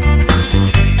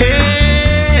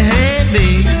 Hey, hey,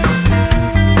 babe,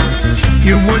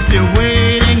 you're worth your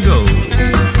weight in gold.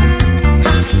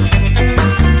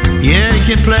 Yeah, you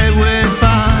can play with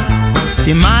fire,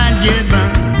 you might get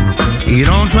burned. You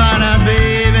don't try that,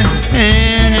 baby,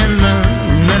 and you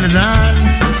learn that it's not.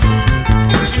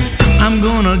 I'm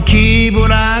gonna keep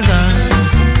what I got.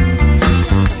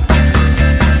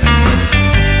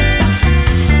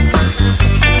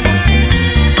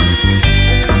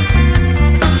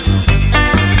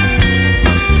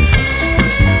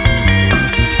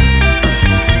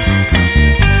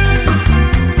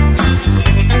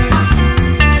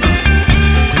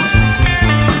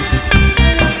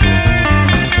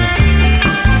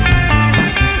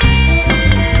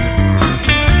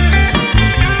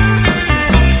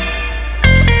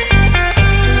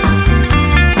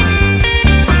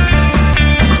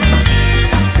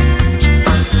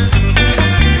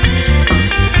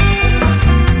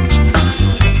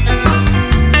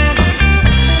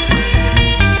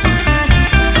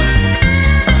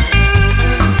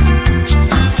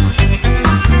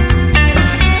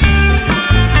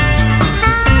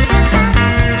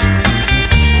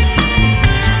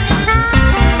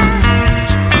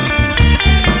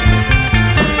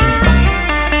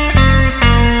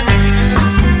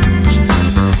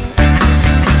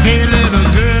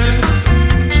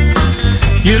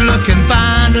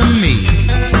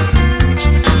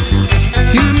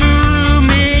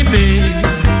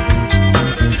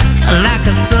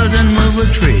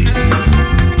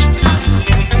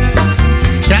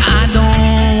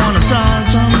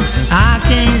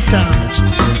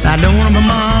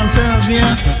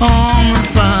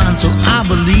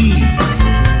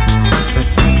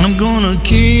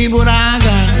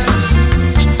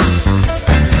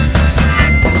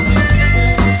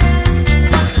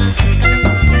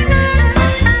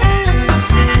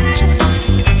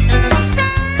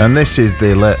 And this is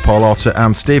the late Paul Auter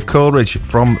and Steve Coleridge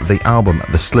from the album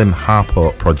The Slim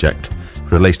Harpo Project,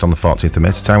 released on the 14th of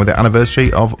May to time with the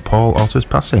anniversary of Paul Auter's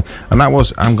passing. And that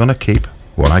was I'm Gonna Keep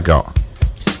What I Got.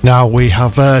 Now we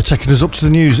have taken us up to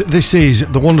the news. This is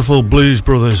the wonderful Blues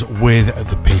Brothers with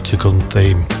the Peter Gunn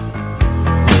theme.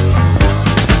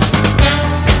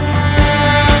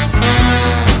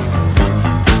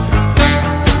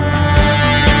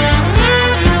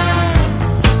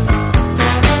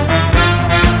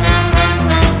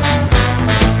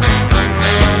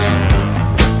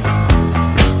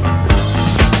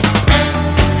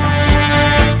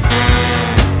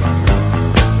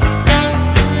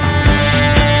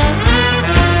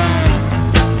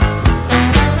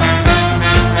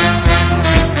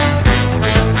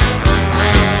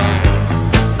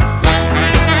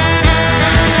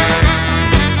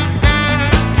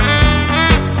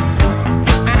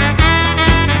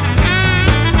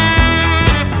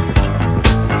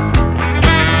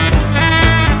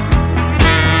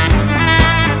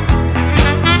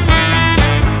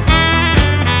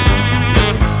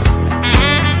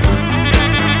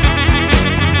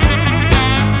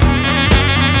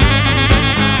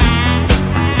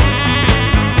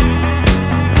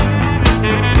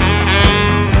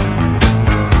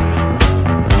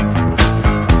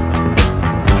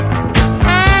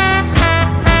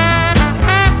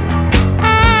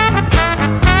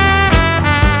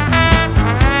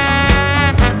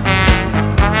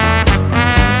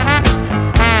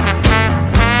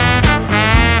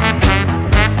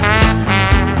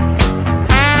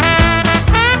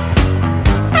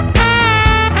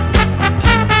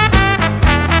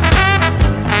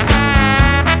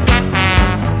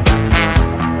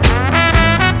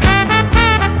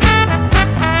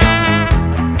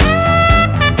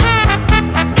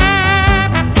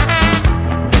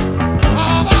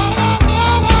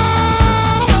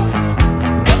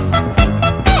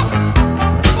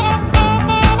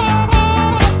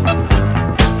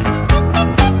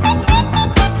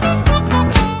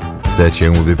 Stay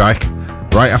tuned, we'll be back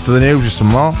right after the news with some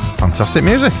more fantastic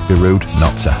music. Be rude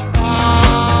not to.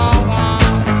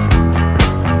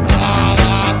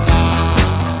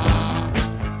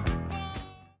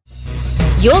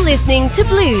 You're listening to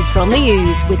Blues from the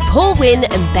Ooze with Paul Wynn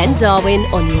and Ben Darwin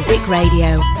on your Vic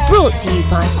Radio. Brought to you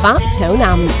by Fat Tone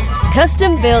Amps,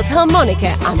 custom built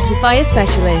harmonica amplifier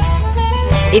specialists.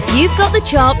 If you've got the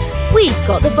chops, we've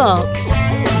got the box.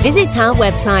 Visit our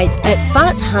website at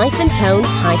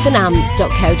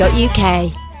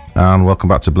fat-tone-amps.co.uk. And welcome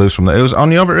back to Blues from the Ooze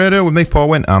on your Vic Radio with me, Paul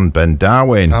Wynn, and Ben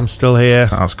Darwin. I'm still here.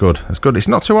 That's good. That's good. It's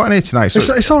not too hot in here tonight.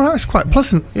 So It's all right. It's quite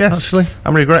pleasant. yes, actually.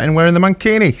 I'm regretting wearing the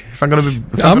mankini. If I'm going to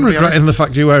be, I'm regretting the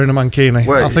fact you're wearing a mankini.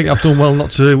 Well, I think I've done well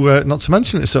not to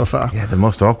mention it so far. Yeah, the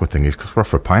most awkward thing is because we're off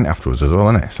for a pint afterwards as well,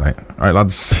 isn't it? It's like, all right,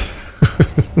 lads,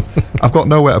 I've got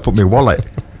nowhere to put my wallet.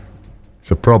 It's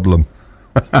a problem.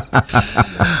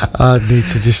 I need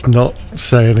to just not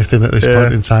say anything at this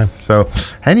point in time. So,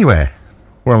 anyway,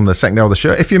 we're on the second hour of the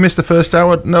show. If you missed the first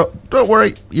hour, no, don't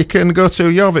worry. You can go to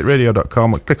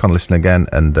yourvitradio.com, click on listen again,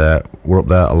 and we're up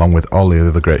there along with all the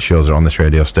other great shows that are on this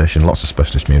radio station. Lots of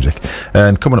specialist music.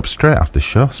 And coming up straight after the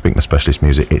show, speaking of specialist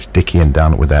music, it's Dickie and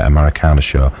Dan with their Americana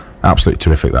show. Absolutely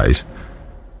terrific, that is.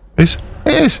 It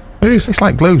is. It's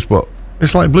like blues, but...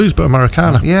 It's like blues, but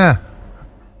Americana. Yeah.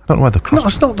 I don't know where the cross... No,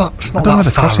 it's not that, I don't know where the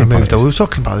far crossing point removed, though. is. We were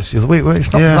talking about this the other week.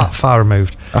 It's not that far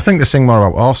removed. I think they sing more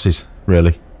about horses,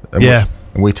 really. And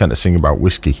and we tend to sing about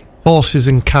whiskey. Horses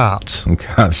and carts. And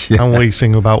cars, yeah. And we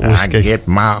sing about whiskey. I get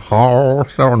my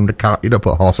horse on the cart. You don't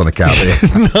put a horse on a cart, do you?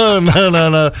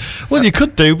 No. Well, you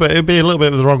could do, but it'd be a little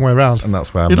bit of the wrong way around. And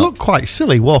that's why You'd look quite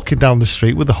silly walking down the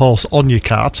street with the horse on your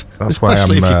cart. That's why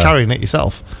especially I'm, if you're carrying it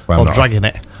yourself why or I'm not dragging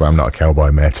it. That's why I'm not a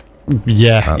cowboy, mate.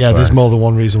 Yeah, That's there's why. more than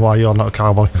one reason why you're not a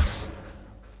cowboy.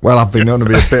 Well, I've been known to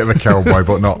be a bit of a cowboy,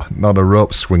 but not a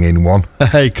rope swinging one.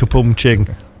 Hey, kapum ching.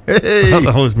 Hey,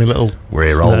 That was my little... we're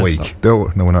here all week. No,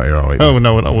 we're not here all week. Oh,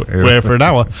 no, we're not. We're here for an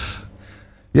hour.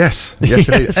 Yes,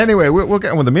 indeed. Anyway, we'll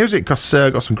get on with the music because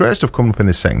got some great stuff coming up in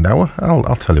this second hour.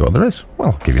 I'll tell you what there is.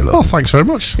 Well, I'll give you a little. Oh, thanks very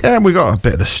much. Yeah, we got a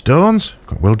bit of the Stones.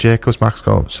 Got Will Jacobs, Max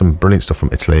got some brilliant stuff from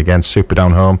Italy again. Super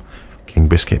Down Home, King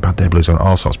Biscuit, Bad Day Blues, and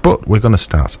all sorts. But we're going to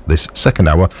start this second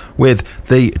hour with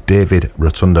the David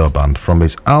Rotundo Band from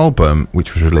his album,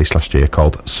 which was released last year,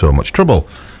 called So Much Trouble.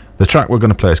 The track we're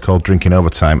going to play is called Drinking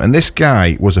Overtime, and this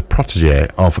guy was a protege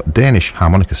of Danish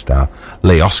harmonica star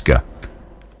Lee Oskar.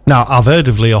 Now, I've heard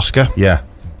of Lee Oskar. Yeah,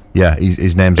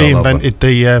 his name's He all over. invented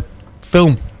the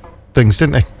film things,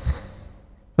 didn't he?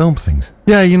 Film things.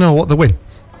 Yeah, you know what they win.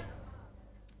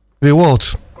 The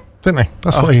awards, didn't he?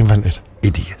 That's what he invented.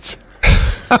 Idiot.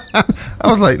 I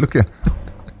was like, look,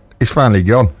 he's finally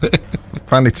gone.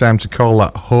 Finally time to call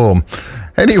that home.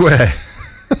 Anyway,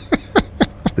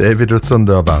 David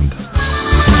Rotundo Band.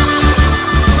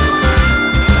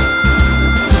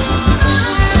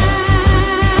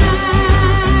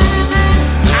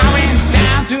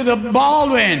 The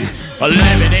Baldwin,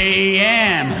 11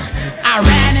 a.m. I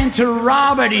ran into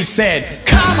Robert, he said,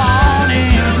 come on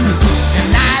in.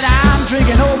 Tonight I'm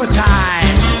drinking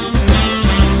overtime.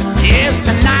 Yes,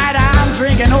 tonight I'm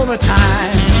drinking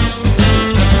overtime.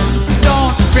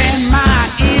 Don't bend my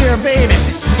ear, baby.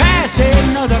 Pass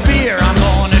another beer. I'm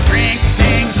gonna drink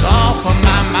things off of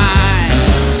my mind.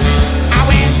 I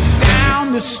went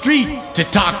down the street to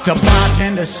talk to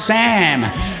bartender Sam.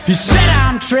 He said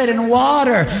I'm treading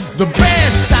water the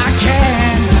best I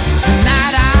can.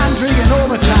 Tonight I'm drinking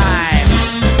overtime.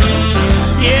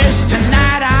 Yes,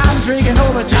 tonight I'm drinking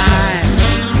overtime.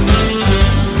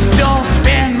 Don't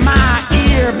bend my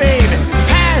ear, baby.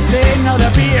 Pass another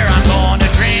beer. I'm gonna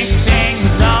drink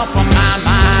things off of my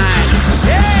mind.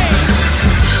 Hey!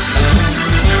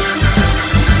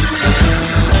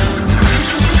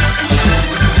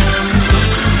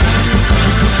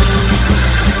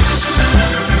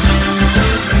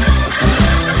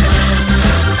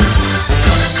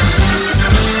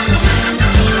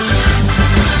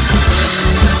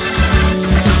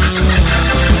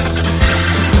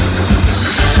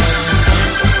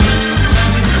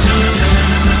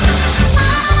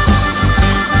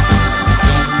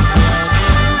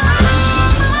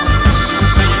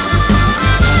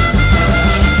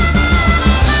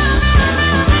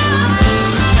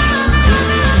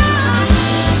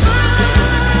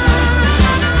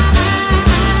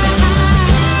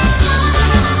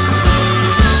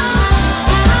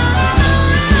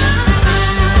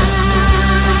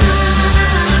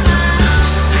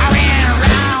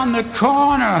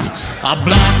 Corner, a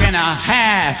block and a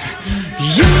half.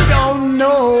 You don't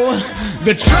know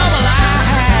the trouble I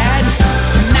had.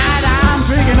 Tonight I'm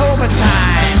drinking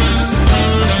overtime.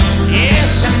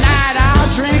 Yes, tonight I'll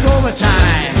drink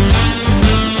overtime.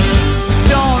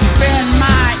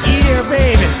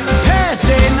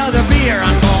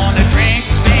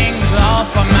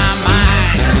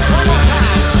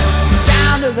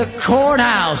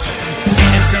 house.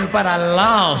 Innocent, but I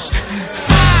lost.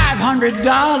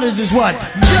 $500 is what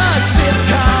justice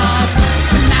costs.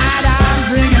 Tonight I'm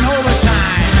drinking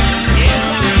overtime. Yes,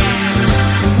 I am.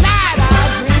 Tonight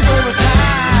I'll drink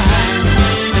overtime.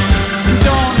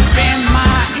 Don't bend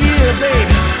my ear,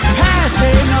 baby. Pass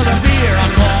another beer.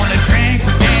 I'm gonna drink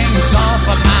things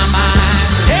off of my mind.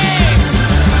 Hey!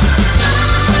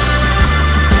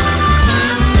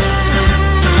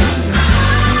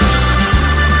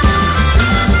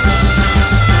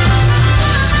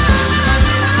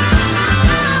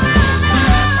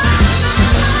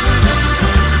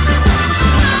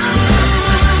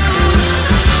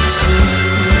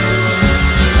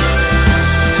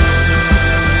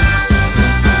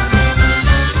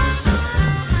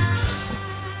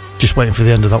 Just waiting for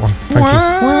the end of that one. Thank you.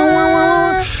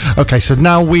 Okay, so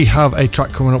now we have a track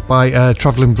coming up by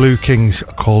Travelling Blue Kings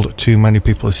called Too Many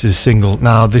People. This is a single.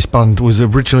 Now, this band was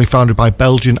originally founded by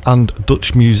Belgian and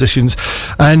Dutch musicians,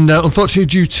 and unfortunately,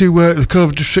 due to the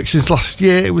COVID restrictions last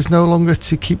year, it was no longer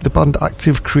to keep the band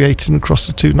active, creating across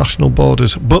the two national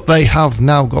borders. But they have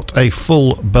now got a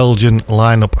full Belgian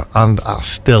lineup and are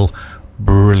still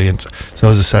brilliant. So,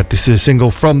 as I said, this is a single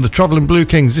from the Travelling Blue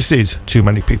Kings. This is Too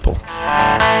Many People.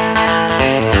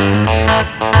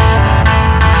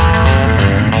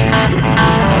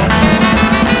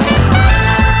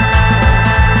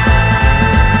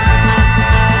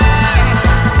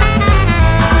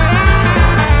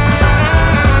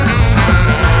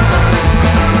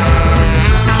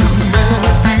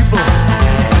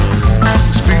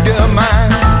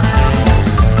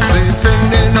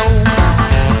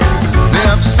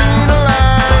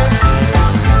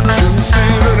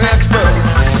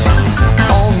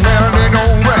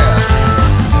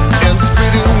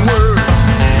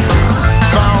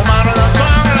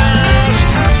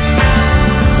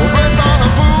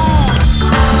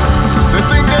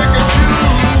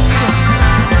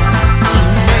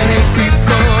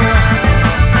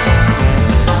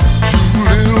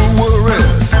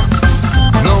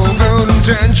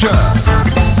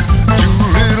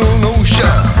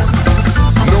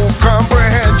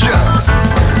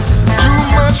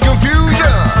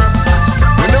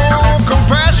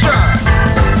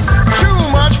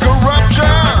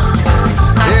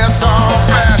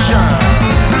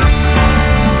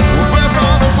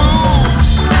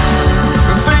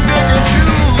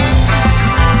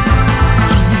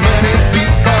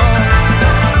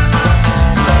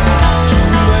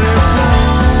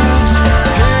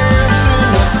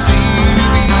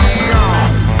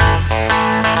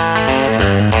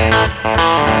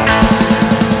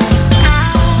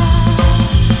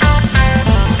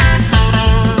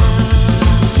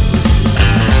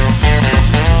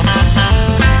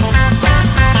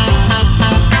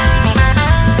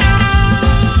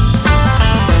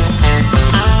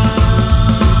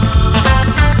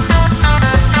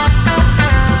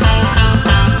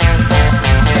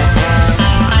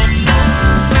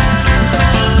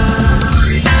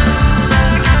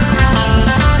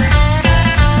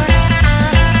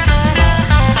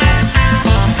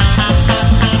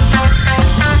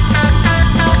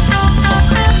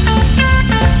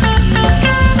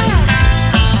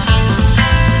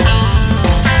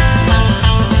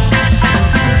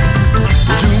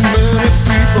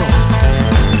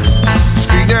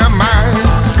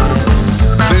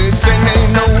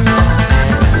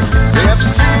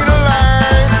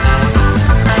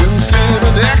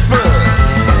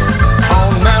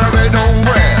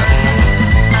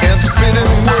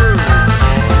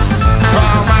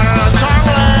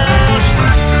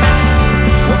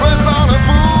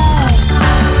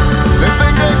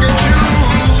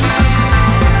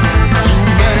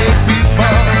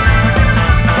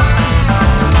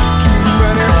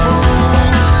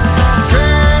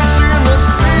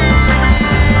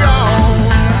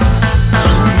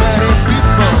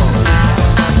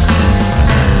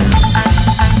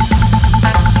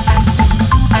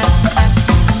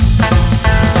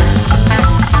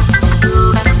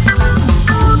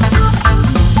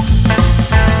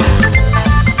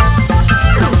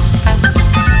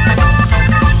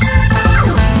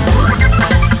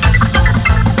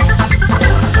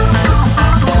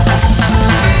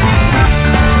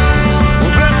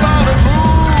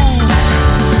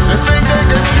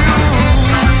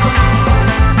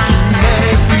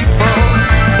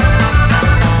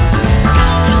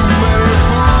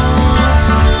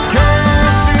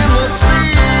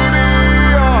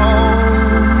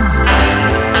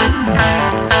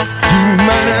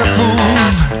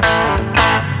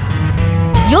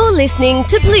 Listening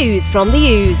to Blues from the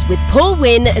Ooze with Paul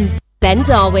Wynn and Ben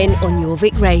Darwin on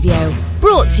Jorvik Radio.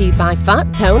 Brought to you by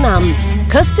Fat Tone Amps,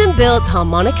 custom built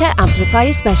harmonica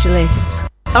amplifier specialists.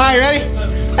 All right, ready?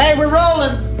 Hey, we're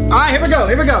rolling. All right, here we go.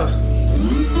 Here we go.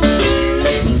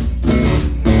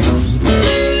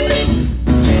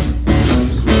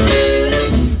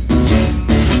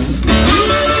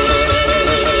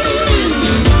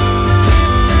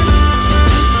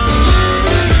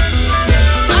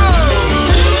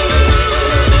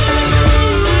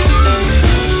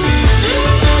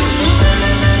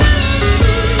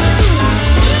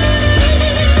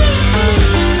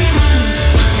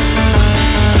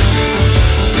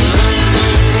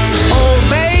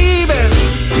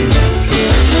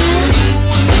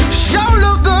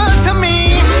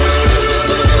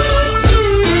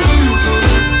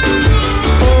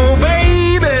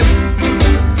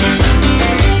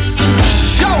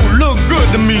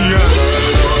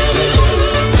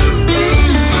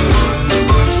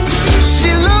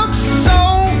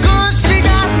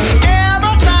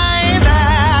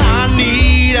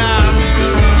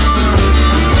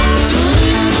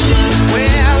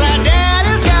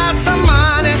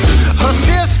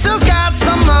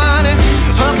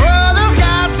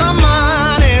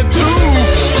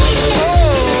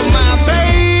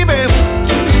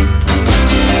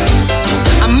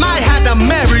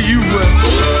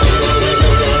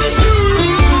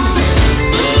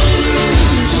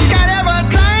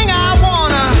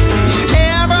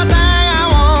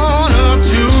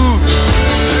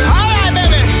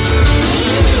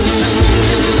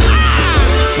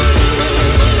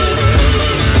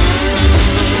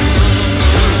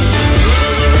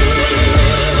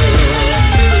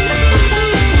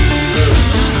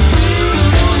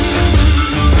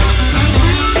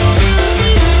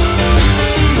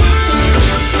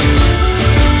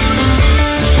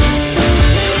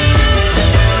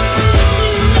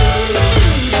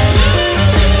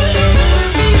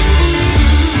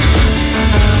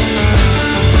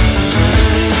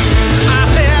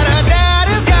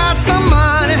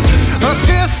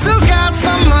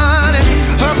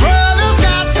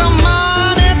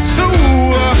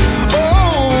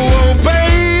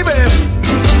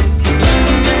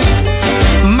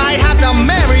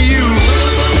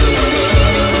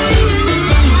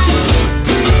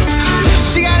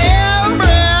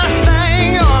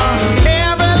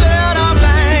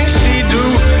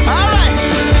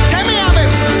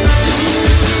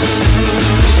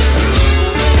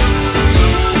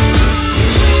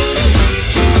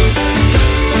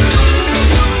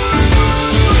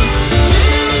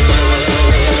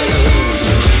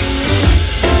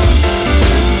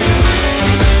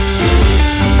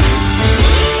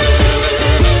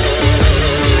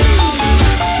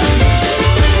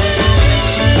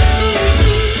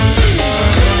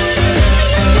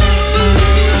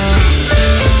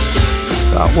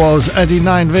 Was Eddie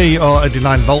 9V or Eddie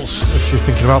 9 Volts if you're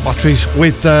thinking about batteries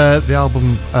with the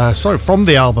album from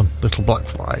the album Little Black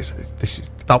Flies.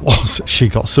 That was She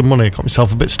Got Some Money. I got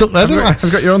myself a bit stuck there, didn't I? Have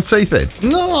you got your own teeth in?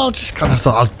 No, I just kind of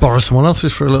thought I'd borrow someone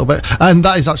else's for a little bit, and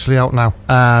that is actually out now.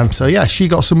 So yeah, She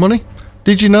Got Some Money.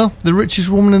 Did you know the richest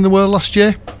woman in the world last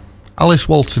year? Alice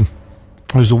Walton,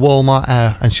 who's a Walmart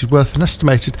heir, and she's worth an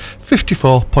estimated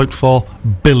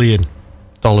 $54.4 billion.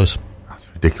 That's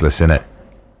ridiculous, isn't it?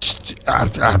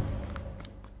 I'm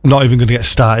not even going to get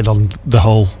started on the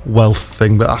whole wealth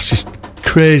thing, but that's just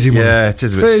crazy money. Yeah, it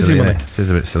is a bit crazy silly. Money. It is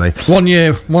a bit silly. One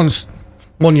year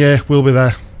we'll be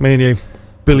there, me and you,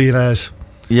 billionaires.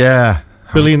 Yeah,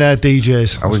 billionaire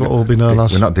DJs. That's what we'll be known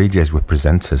as. We're not DJs, we're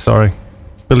presenters. Sorry,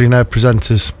 billionaire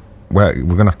presenters. We're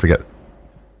going to have to get.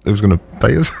 Who's going to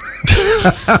pay us?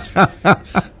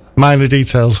 Minor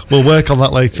details. We'll work on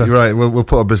that later. You're right. We'll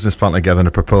put a business plan together and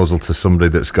a proposal to somebody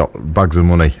that's got bags of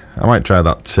money. I might try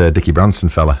that Dickie Branson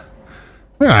fella.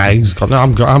 Yeah,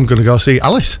 I'm going to go see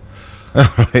Alice. Right,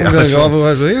 I'm going to go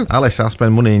otherwise with you. Alice, I'll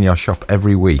spend money in your shop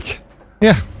every week.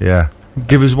 Yeah.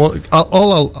 Give us what.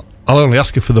 I'll only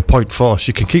ask you for the 0.4.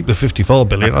 She can keep the 54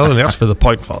 billion. I'll only ask for the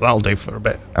 0.4. That'll do for a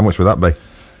bit. How much would that be?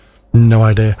 No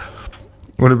idea.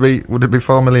 Would it be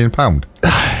 £4 million?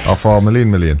 Or 4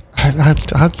 million? I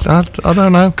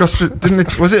don't know. Because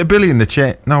was it a billion?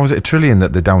 No, was it a trillion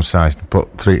that they downsized and put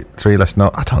three less? No,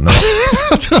 I don't know.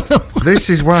 I don't know. This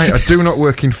is why I do not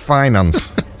work in finance.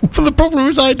 But the problem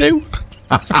is I do.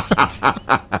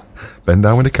 Ben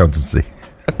Darwin Accountancy.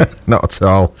 Not at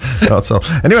all.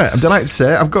 Anyway, I'm delighted to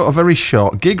say I've got a very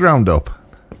short gig roundup.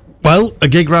 Well, a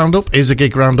gig roundup is a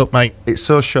gig roundup, mate. It's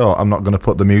so short, I'm not going to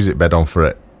put the music bed on for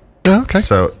it. Okay.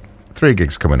 So, 3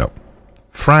 gigs coming up.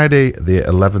 Friday, the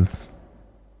 11th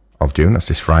of June, that's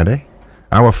this Friday,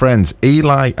 Our friends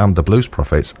Eli and the Blues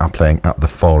Prophets are playing at the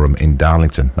Forum in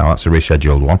Darlington. Now, that's a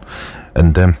rescheduled one.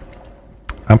 And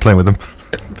I'm playing with them.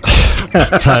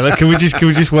 Tyler, can we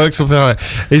just work something out?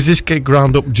 Is this gig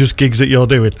round up just gigs that you're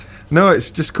doing? No,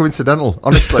 it's just coincidental,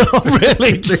 honestly. Oh,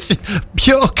 really? Just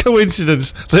pure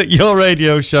coincidence that your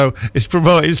radio show is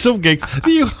promoting some gigs that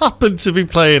you happen to be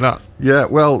playing at. Yeah,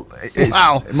 well,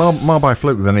 it's more by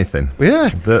fluke than anything. Yeah.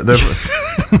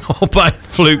 More by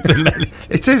fluke than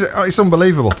anything. It is. It's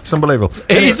unbelievable. It's unbelievable.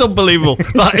 It is unbelievable.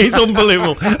 That is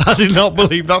unbelievable. I did not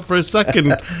believe that for a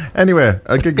second. Anyway,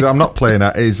 a gig that I'm not playing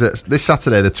at is this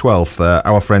Saturday, the 12th.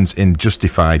 Our friends in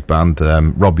Justified band,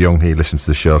 Rob Young, he listens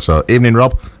to the show. So, evening,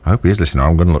 Rob. I hope he is listening.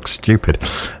 I'm going to look stupid.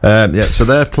 So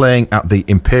they're playing at the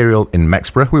Imperial in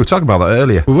Mexborough. We were talking about that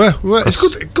earlier. We were. It's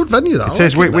good venue, that. It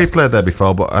is. We played there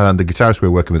before, but the guitarist we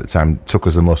were working with at the time took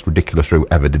us the most ridiculous route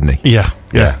ever, didn't he? Yeah.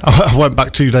 I went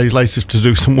back 2 days later to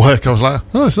do some work. I was like,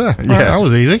 oh, it's there. Yeah. That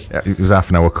was easy. Yeah, it was half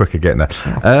an hour quicker getting there.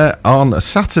 On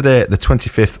Saturday, the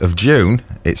 25th of June,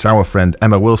 it's our friend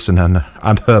Emma Wilson and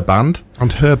her band.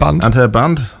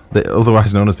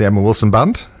 Otherwise known as the Emma Wilson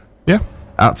Band. Yeah.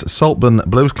 At Saltburn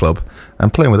Blues Club,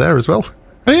 and playing with her as well.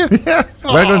 Are you? Yeah.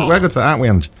 We're going to that, aren't we,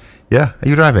 Ange? Yeah. Are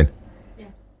you driving?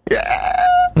 Yeah.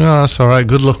 Oh, that's all right.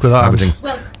 Good luck with that.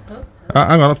 Well,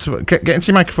 hang on. Get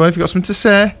into your microphone if you've got something to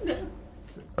say.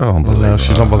 Oh, no,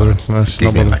 she's not bothering. No, she's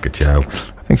not bothering. Like a child.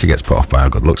 I think she gets put off by our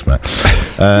good looks, mate.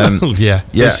 Yeah.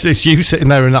 It's you sitting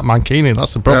there in that mankini.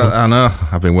 That's the problem. I know.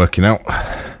 I've been working out.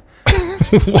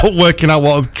 Working out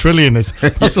what a trillion is.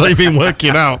 That's what you've been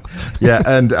working out. Yeah,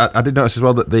 and I did notice as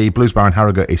well that the Blues Bar in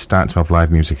Harrogate is starting to have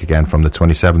live music again from the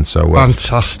 27th. So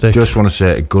fantastic. Just want to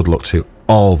say good luck to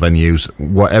all venues,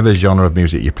 whatever genre of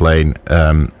music you're playing,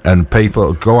 and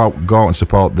people go out and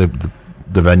support the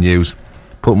venues.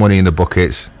 Put money in the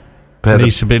buckets.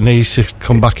 Needs to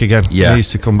come back again. Yeah,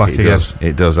 needs to come back again.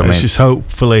 It does. I mean, it's just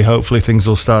hopefully things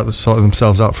will start sorting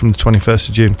themselves out from the 21st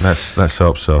of June. Let's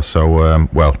hope so. So,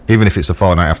 well, even if it's a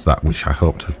fortnight after that, which I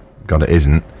hope to God it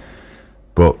isn't,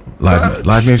 but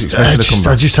live music's making a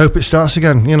comeback. I just hope it starts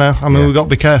again. You know, I mean, we've got to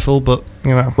be careful, but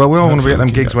you know. Well, we all want to be at them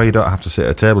gigs where you don't have to sit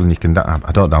at a table and you can.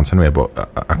 I don't dance anyway, but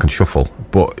I can shuffle.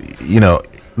 But you know,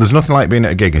 there's nothing like being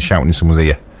at a gig and shouting in someone's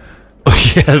ear.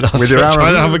 Yeah, that's right.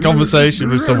 Trying to have a conversation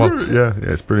with someone. Yeah,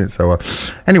 it's brilliant. So,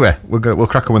 anyway, we'll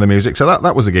crack on with the music. So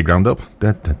that was a gig roundup.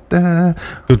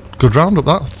 Good roundup.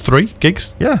 That 3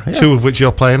 gigs. Yeah. 2 of which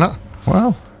you're playing at.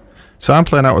 Wow. So I'm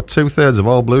playing out with 2/3 of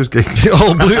all blues gigs.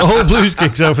 all blues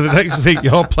gigs over the next week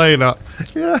you're playing at.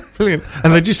 Yeah. Brilliant.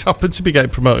 And they just happen to be getting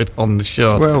promoted on the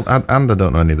show. Well, and I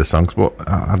don't know any of the songs, but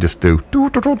I just do. I was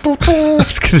going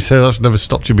to say, that's never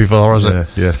stopped you before, has it?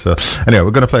 Yeah, so anyway, we're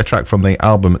going to play a track from the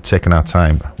album Taking Our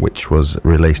Time, which was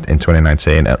released in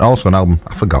 2019, and also an album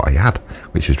I forgot I had,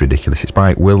 which is ridiculous. It's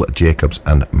by Will Jacobs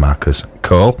and Marcus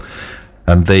Cole.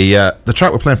 And the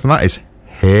track we're playing from that is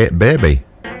Hey Baby.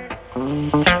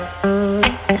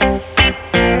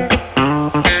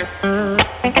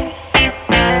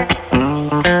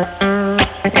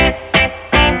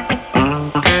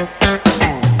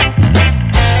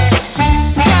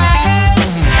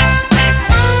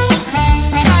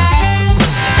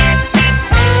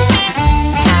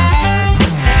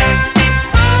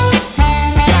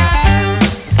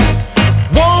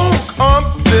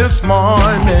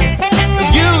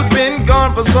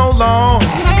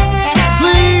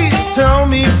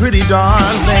 Pretty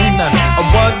darling,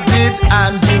 what did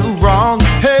I do wrong?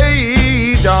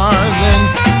 Hey, darling,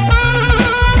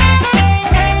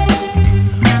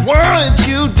 what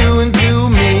you doing to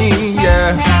me?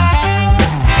 Yeah,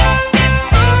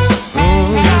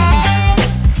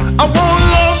 I won't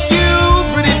love you,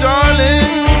 pretty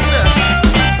darling,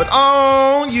 but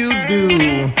all you do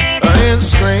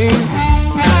is scream.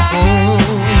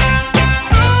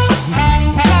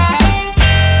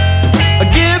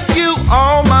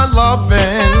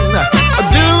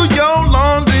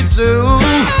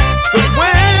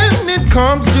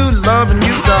 Comes to loving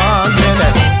you, darling,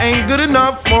 that ain't good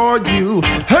enough for you.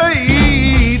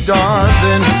 Hey,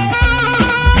 darling,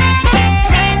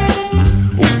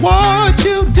 what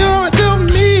you doing to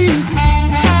me?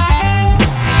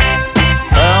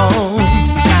 Oh,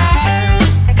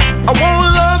 I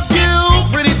won't love you,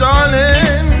 pretty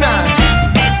darling.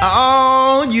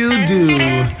 All you do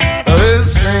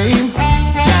is scream.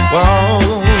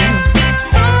 Whoa,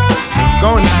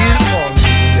 going to get it for me,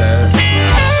 yeah.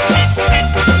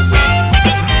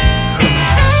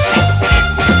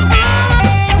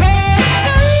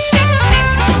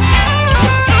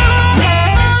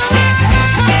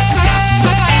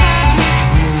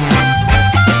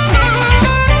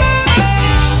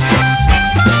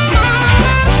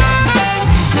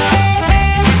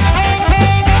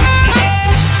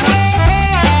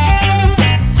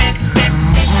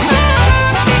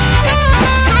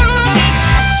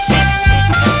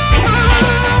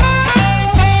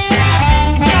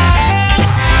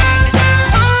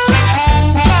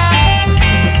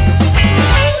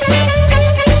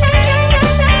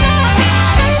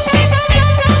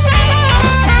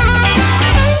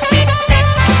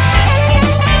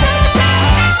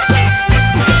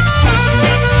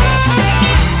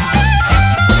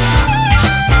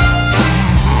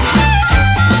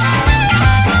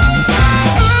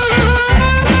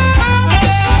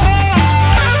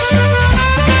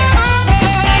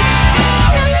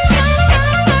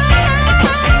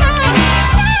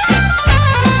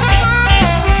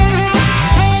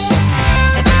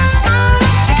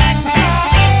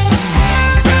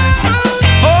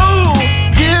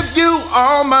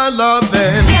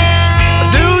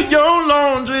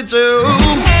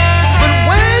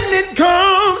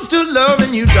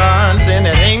 loving you, darling,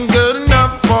 it ain't good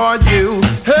enough for you.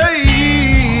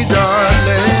 Hey,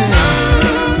 darling.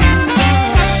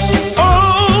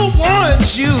 Oh,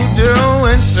 what you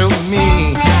doing to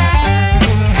me?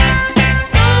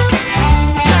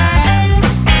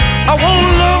 I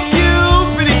won't love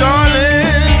you, pretty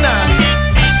darling.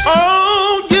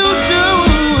 All you do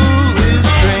is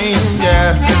scream,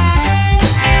 yeah.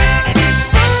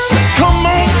 Come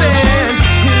on then,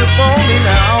 hit it for me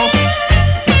now.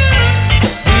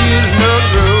 Feel the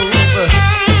groove.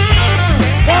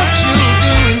 What you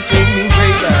doing to me,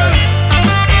 baby?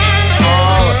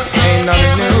 Oh, ain't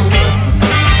nothing new.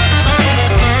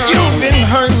 You've been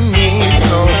hurting me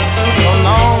so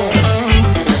long.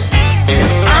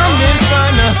 I've been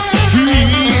trying to keep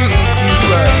you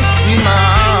in my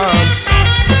arms.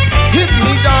 Hit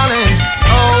me, darling.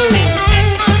 Oh,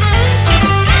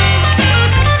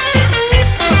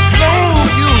 no,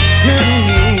 you hit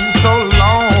me so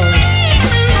long.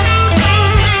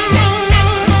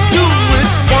 Do it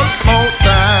one more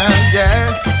time,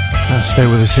 yeah. And stay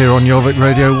with us here on Jorvik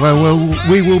Radio, where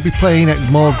we will be playing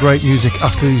more great music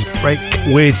after this break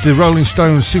with the Rolling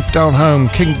Stones, Super Down Home,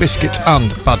 King Biscuit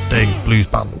and Bad Day Blues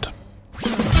Band.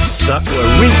 That were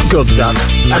really good, that.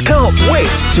 I can't wait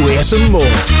to hear some more.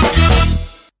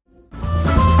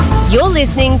 You're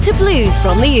listening to Blues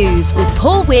from the Ooze with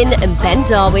Paul Wynn and Ben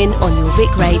Darwin on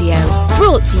Jorvik Radio.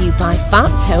 Brought to you by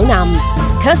Fat Tone Amps,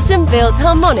 custom built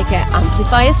harmonica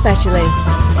amplifier specialists.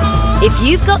 If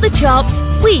you've got the chops,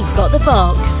 we've got the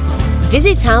box.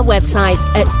 Visit our website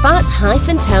at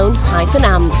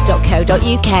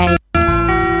fat-tone-amps.co.uk.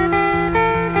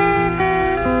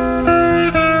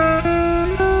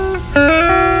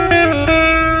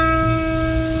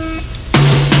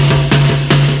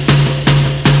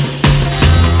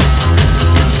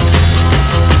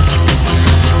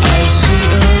 I see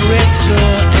a red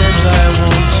door and I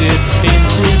want it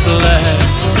painted black.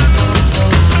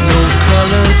 No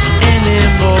colors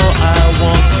anymore, I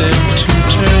want them to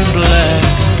turn black.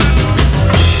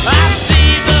 I see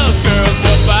the girls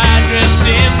go by dressed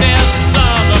in their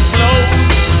summer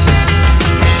clothes.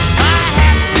 I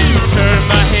have to turn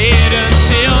my head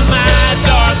until my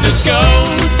darkness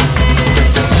goes.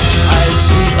 I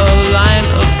see a line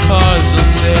of cars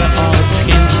and they are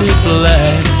painted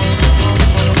black,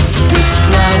 with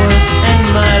flowers and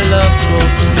my love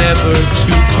hope never to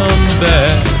come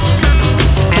back.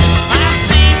 I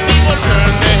see people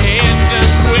turn their heads and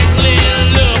quickly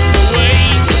look away.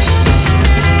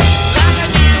 Like a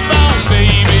newborn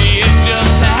baby, it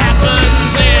just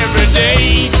happens every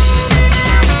day.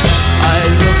 I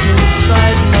look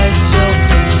inside myself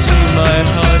and see my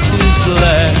heart is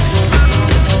black.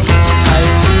 I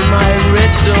see my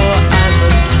red door, I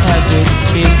must have it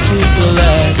painted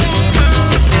black.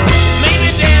 Maybe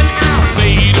then I'll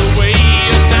fade away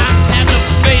and not have to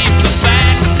face the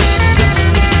facts.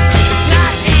 It's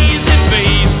not easy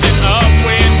facing up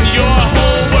when your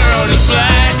whole world is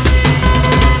black.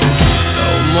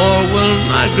 No more will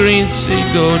my green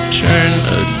seagull turn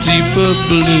a deeper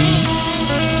blue.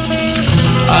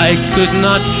 I could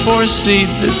not foresee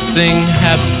this thing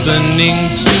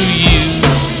happening to you.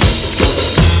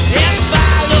 If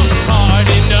I look hard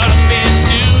enough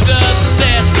into the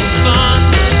setting sun,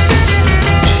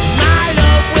 my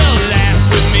love will laugh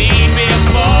with me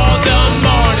before the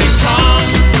morning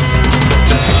comes.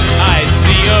 I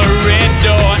see a red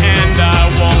door and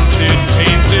I want it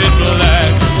painted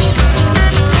black.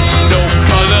 No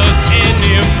colors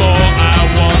anymore, I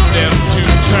want them to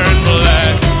turn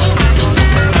black.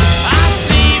 I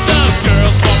see the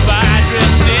girls go by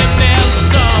dressed in their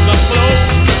summer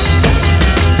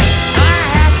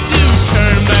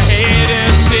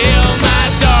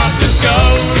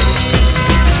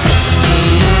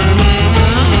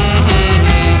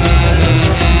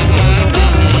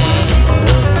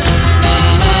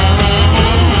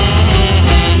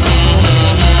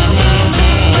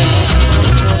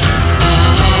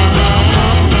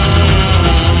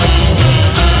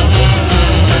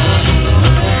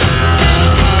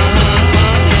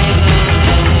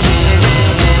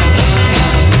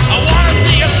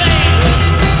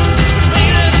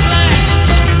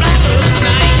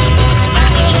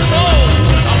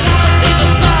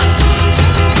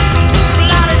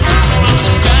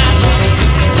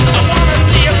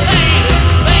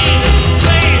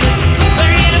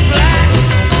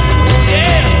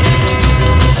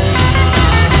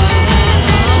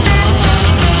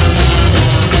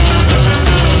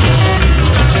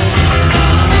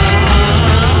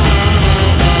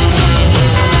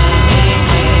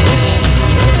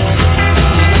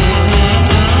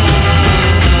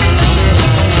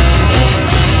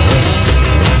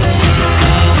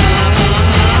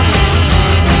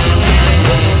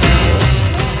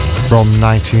from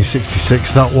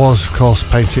 1966. That was, of course,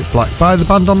 Paint It Black by the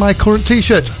band on my current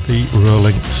t-shirt, the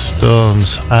Rolling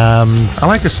Stones. I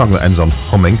like a song that ends on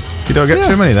humming. You don't get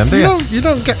too many of them, do you? You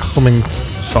don't get humming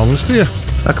songs, do you?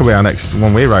 That could be our next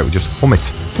one we write. We just hum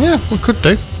it. Yeah, we could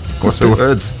do. What's the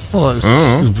words? Well, it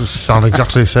sound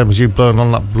exactly the same as you blowing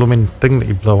on that blooming thing that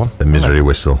you blow on. The misery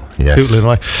whistle, yes. Tootling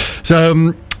away.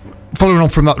 So, following on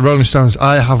from that, the Rolling Stones,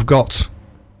 I have got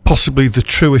possibly the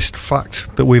truest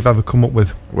fact that we've ever come up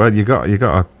with. Well, you got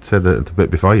to say the bit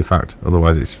before your fact,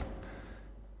 otherwise it's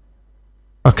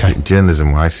okay.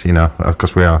 Journalism-wise, you know,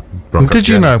 because we are. Did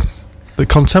you know that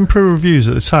contemporary reviews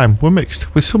at the time were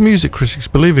mixed, with some music critics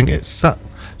believing that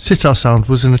sitar sound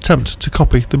was an attempt to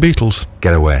copy the Beatles?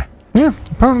 Get away. Yeah,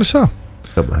 apparently so.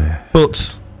 But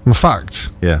my fact,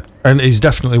 and it's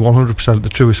definitely 100% the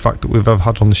truest fact that we've ever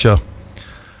had on the show.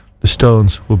 The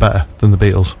Stones were better than the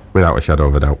Beatles. Without a shadow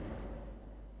of a doubt.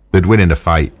 They'd win in a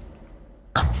fight.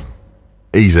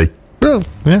 Easy. Well,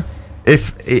 yeah.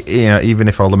 Even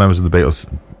if all the members of the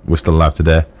Beatles were still alive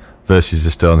today, versus the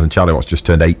Stones, and Charlie Watts just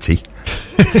turned 80.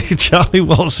 Charlie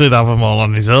Watts would have them all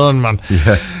on his own, man.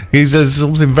 Yeah. There's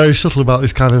something very subtle about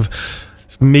this kind of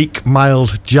meek,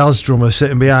 mild jazz drummer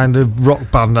sitting behind a rock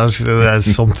band.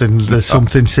 There's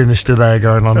something sinister there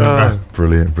going on.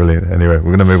 Brilliant. Anyway, we're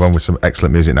going to move on with some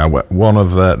excellent music now. One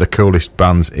of the coolest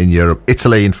bands in Europe,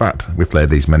 Italy, in fact, we've played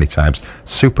these many times.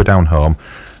 Super Down Home.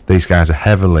 These guys are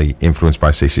heavily influenced by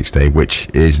C60, which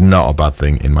is not a bad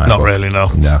thing in my book. Not really,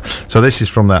 no. So this is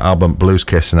from their album Blues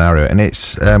Case Scenario, and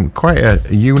it's quite a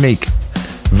unique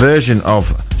version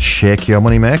of Shake Your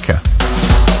Money Maker.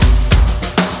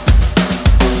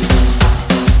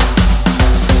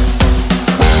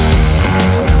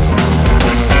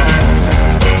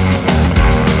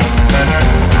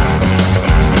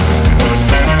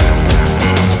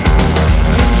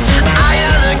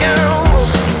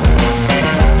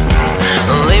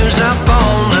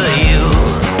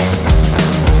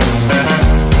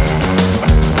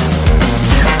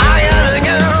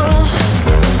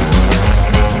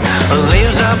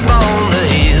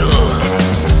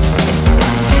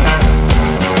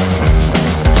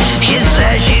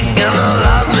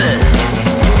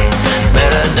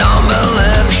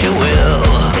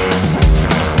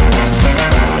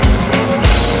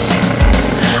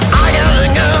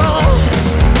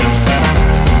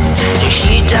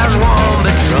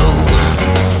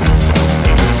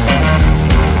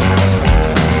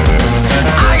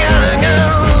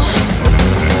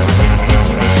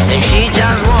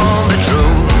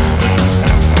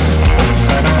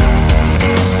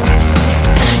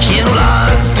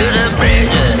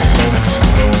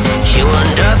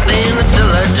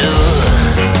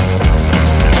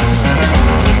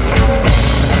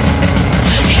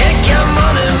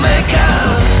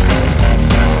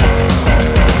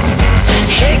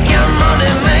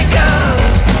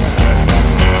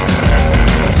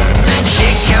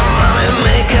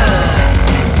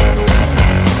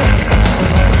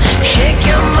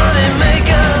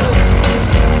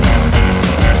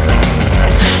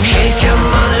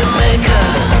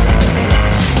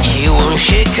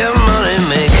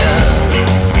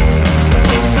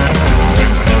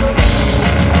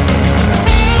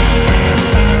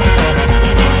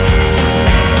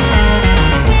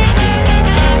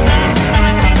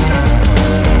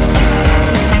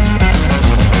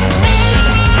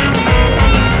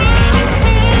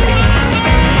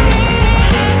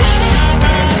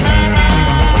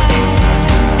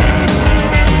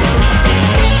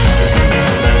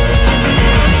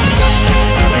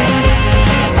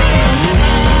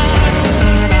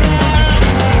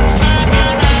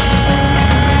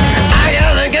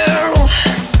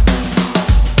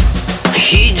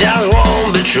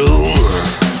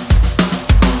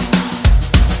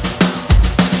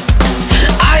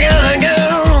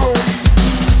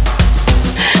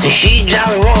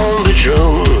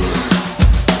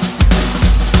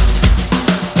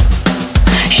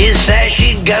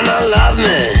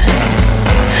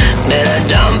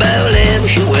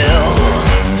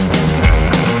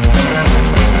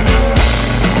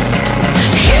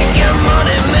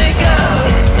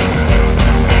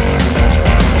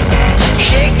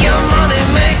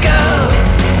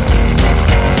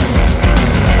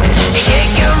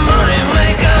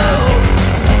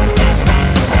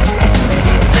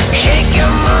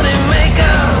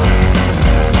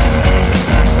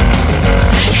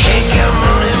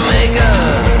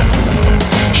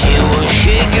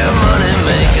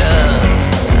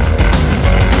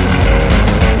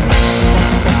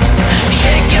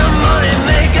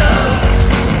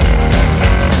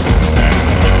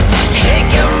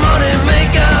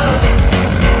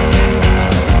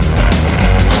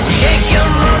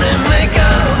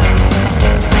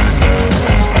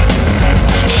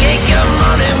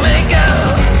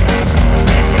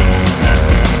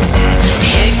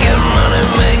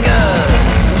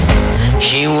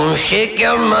 shake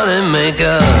your money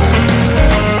maker.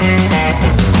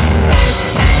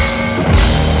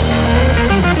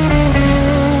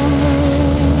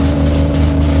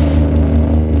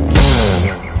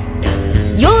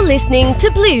 You're listening to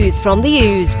Blues from the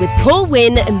Ooze with Paul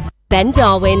Wynn and Ben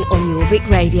Darwin on Your Vic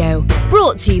Radio.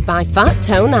 Brought to you by Fat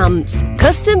Tone Amps,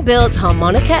 custom built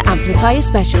harmonica amplifier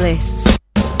specialists.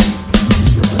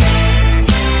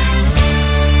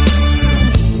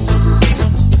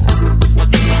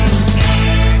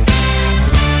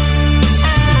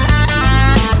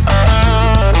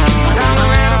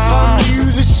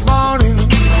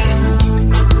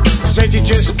 Said you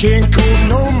just can't cope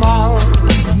no more.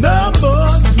 No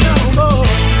more, no more.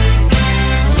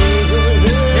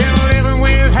 You're living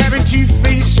with having two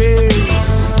faces,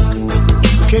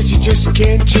 'cause you just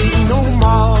can't take no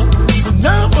more.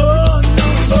 No more, no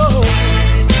more.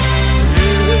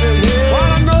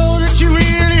 Well, I know that you're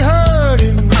really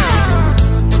hurting,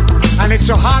 and it's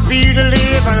so hard for you to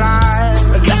live a life.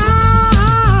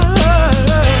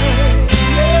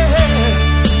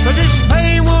 But this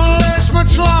pain won't last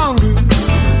much longer,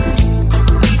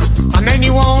 and then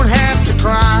you won't have to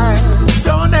cry.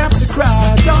 Don't have to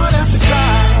cry, don't have to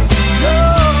cry.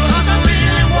 No, 'cause I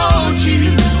really want you,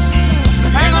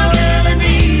 and I really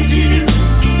need you.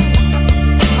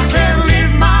 I can't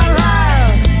live my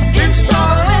life in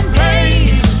sorrow and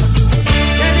pain.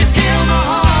 Can you feel my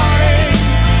heartache?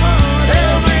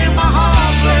 It'll make my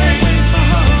heart break.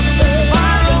 If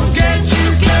I don't get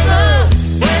together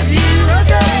with you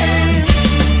again.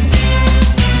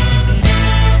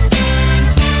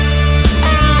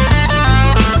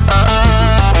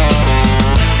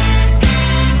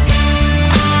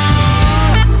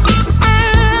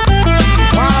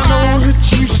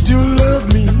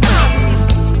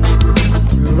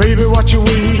 Baby, what you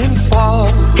waiting for?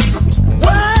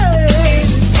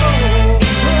 Waiting for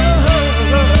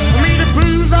me to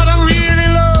prove that I really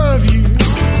love you.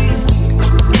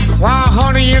 Why,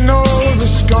 honey, you know the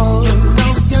score. You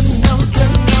know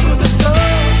the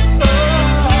score.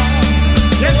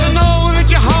 Yes, I know that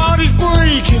your heart is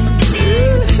breaking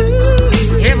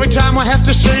every time I have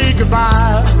to say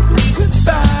goodbye.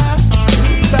 Goodbye,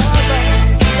 bye, bye,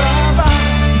 bye, bye.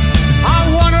 I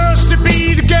want us to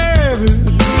be together,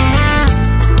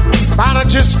 but I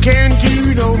just can't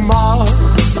do no more.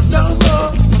 No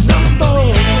more, no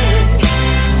more.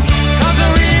 'Cause I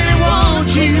really want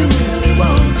you,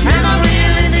 and I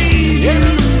really need you.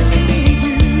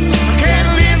 I can't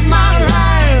live my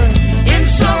life in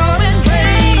sorrow and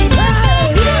pain.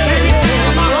 Can you feel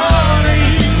my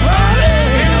heartache?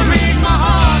 It'll make my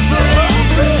heart break.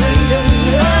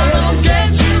 I don't get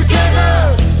together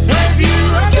with you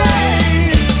again.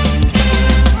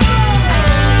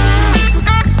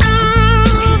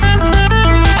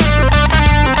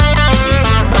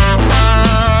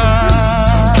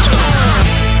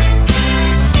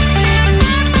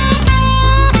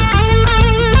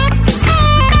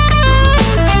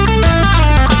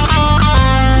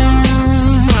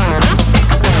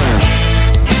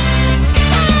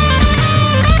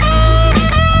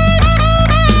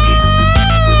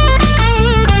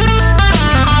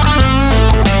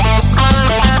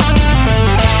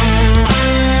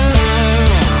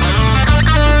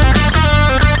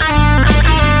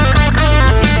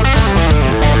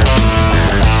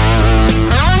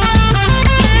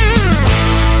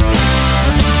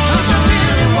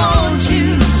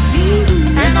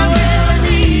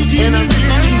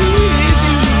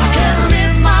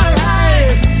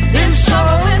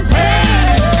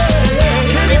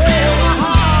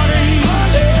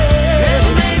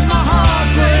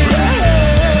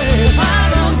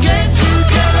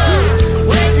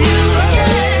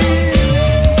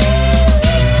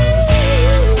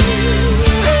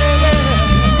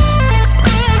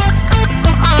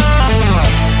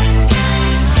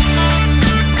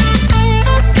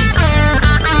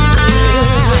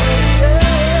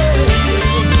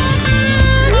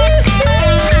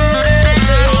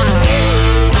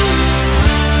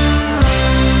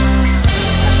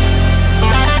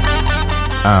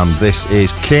 And this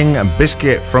is King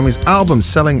Biscuit from his album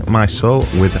Selling My Soul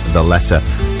with the Letter.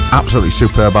 Absolutely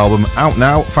superb album, out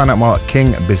now. Find out more at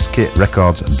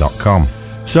kingbiscuitrecords.com.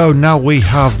 So now we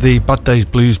have the Bad Days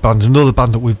Blues Band, another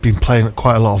band that we've been playing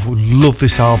quite a lot of. We love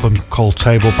this album called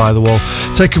Table by the Wall.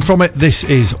 Taken from it, this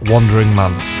is Wandering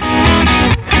Man.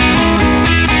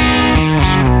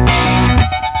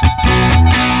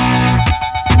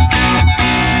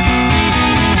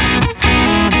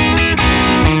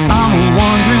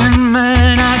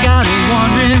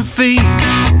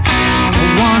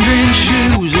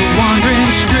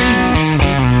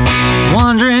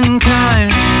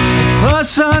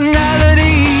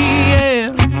 Personality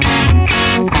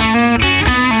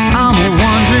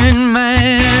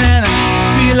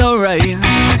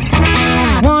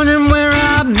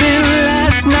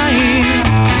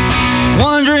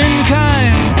wandering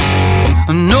kind,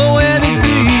 nowhere to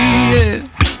be, yeah.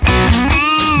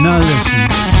 Now listen.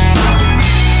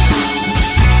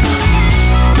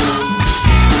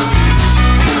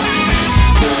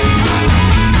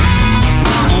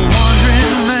 I'm a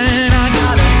wandering man, I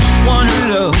got a wandering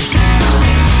love.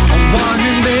 I'm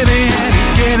wandering, baby, and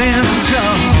it's getting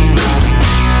tough.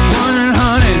 Wandering,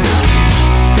 honey,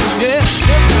 yeah,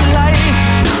 get the light.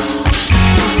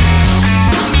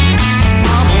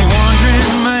 I'm a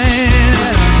wandering man, and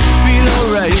I feel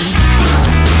alright.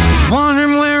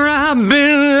 Wondering where I've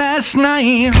been last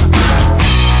night.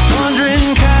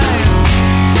 Wondering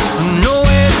kind,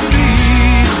 nowhere to be.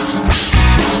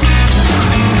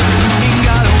 Ain't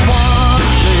got a one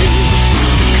place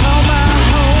to call my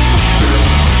home.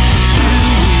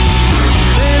 2 weeks,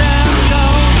 then I'm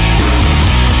gone.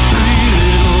 3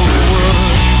 little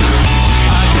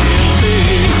words I can't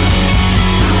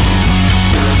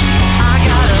say. I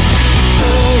got a 4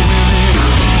 women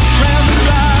round the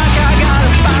block. I got a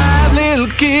 5 little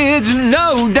kids and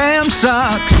no damn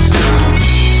socks. 6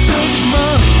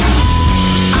 months,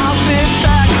 I'll be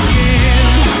back again.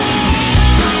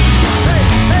 Hey,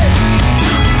 hey.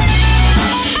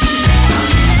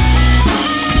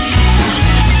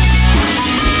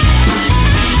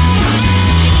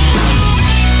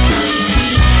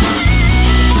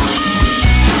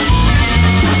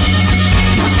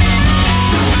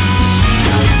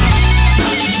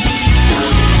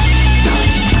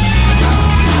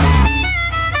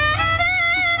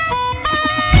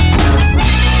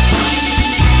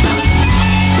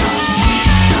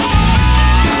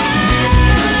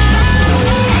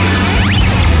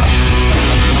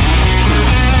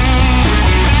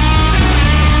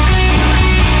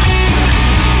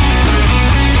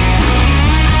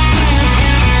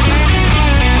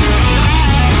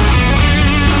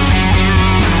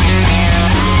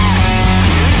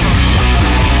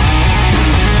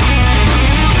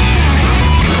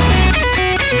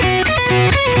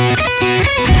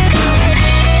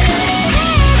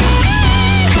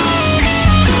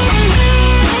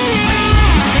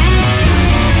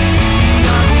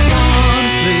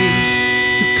 One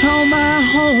place to call my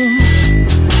home.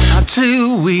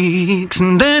 2 weeks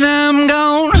and then I'm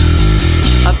gone.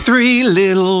 3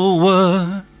 little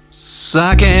words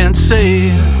I can't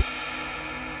say.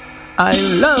 I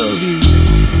love you.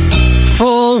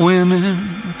 4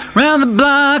 women round the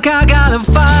block. I got a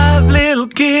 5 little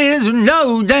kids with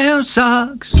no damn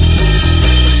socks.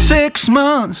 6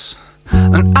 months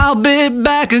and I'll be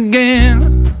back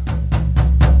again.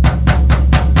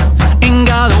 Ain't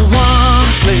got a one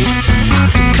place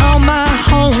to call my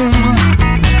home.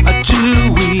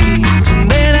 2 weeks and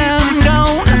then I'm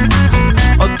gone.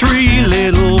 3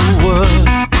 little words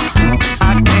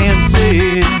I can't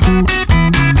say.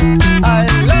 I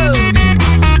love you.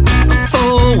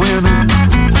 4 women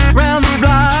round the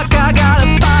block. I got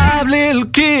 5 little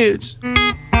kids.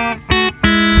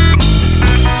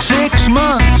 6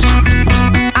 months,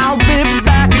 I'll be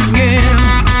back again.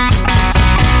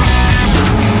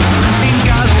 Ain't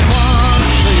got a one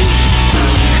place to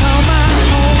call my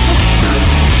home.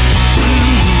 2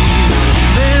 weeks,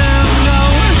 then I'm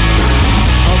gone.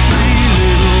 3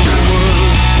 little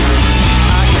words I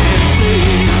can't say.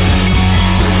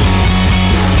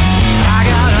 I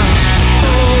got a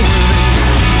 4 women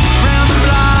round the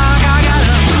block. I got a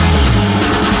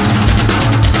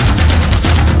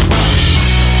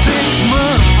 6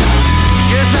 months.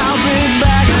 Guess I'll be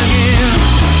back again.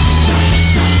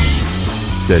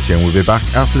 Stay tuned, we'll be back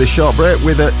after this short break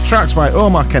with tracks by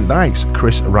Omar Kent Dykes,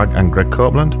 Chris Ragg and Greg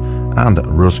Copeland, and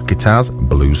Ruz Guitars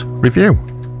Blues Review.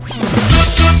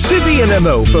 Civvy and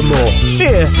MO for more,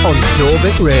 here on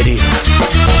Norvic Radio.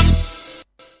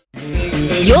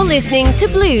 You're listening to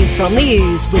Blues from the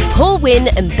Ooze with Paul Wynn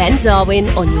and Ben Darwin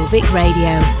on Norvic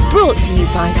Radio. Brought to you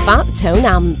by Fat Tone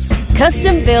Amps,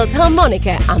 custom built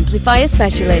harmonica amplifier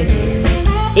specialists.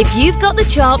 If you've got the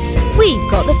chops, we've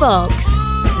got the box.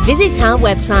 Visit our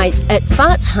website at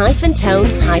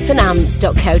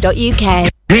fat-tone-amps.co.uk.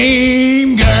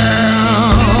 Dream girl,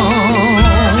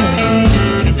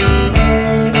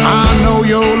 I know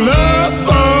your love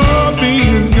for me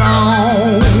is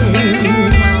gone.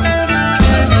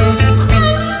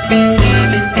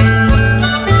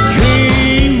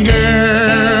 Dream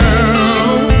girl,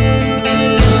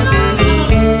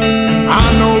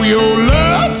 I know your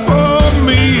love for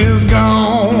me is gone.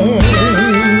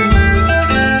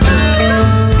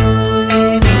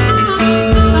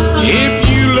 If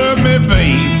you love me,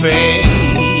 baby,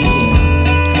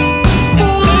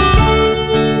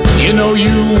 you know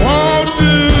you want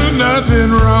to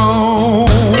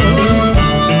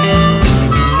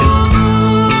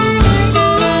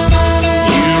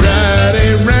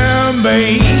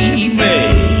baby,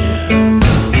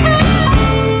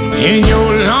 in your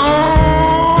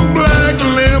long black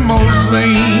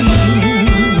limousine.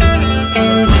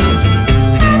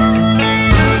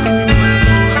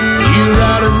 You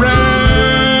ride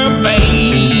around,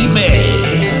 baby,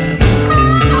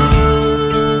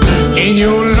 in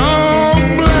your long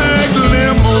black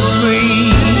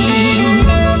limousine.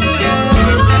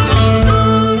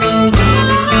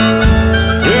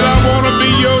 Well, I wanna be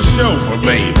your chauffeur,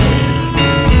 baby,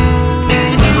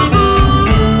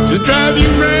 to drive you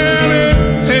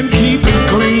round and keep it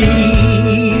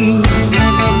clean.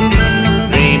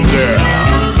 Mean girl.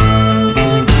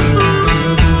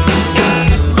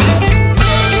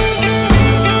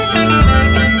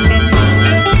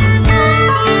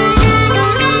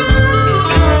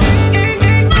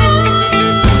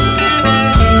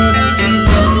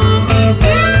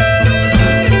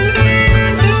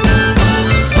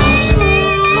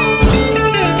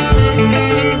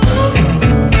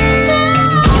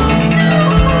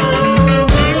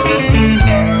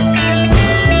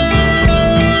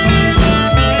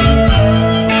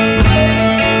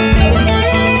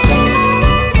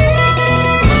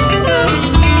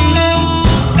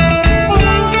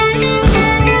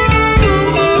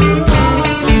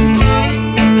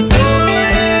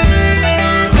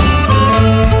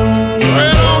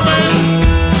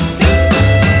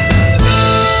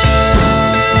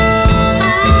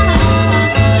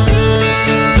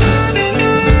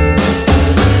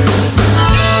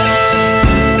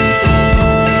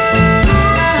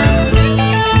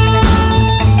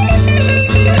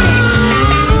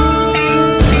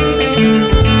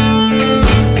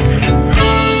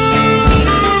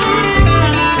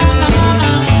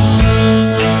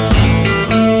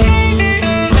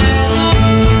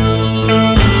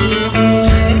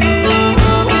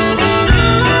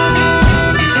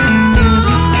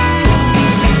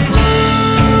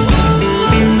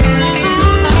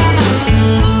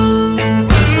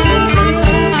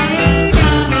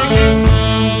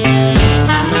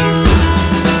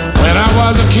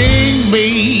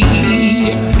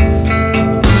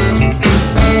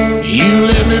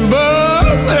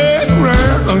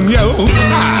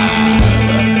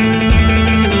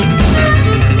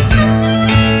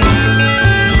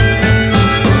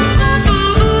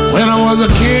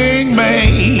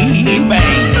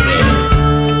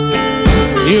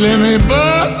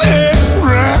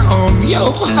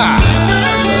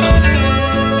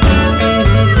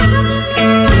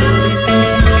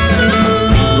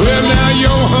 Well, now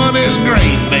your honey's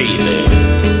great, baby,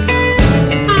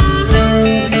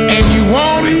 and you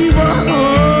won't even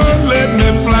let me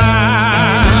fly.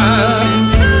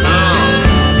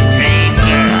 Hey,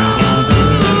 girl.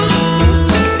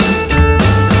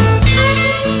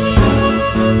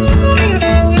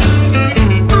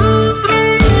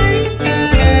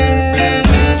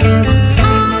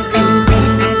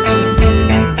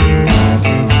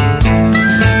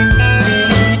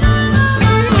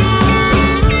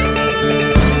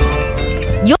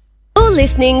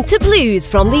 Listening to Blues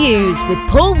from the Ooze with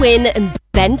Paul Wynn and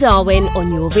Ben Darwin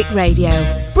on your Vic Radio.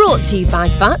 Brought to you by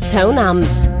Fat Tone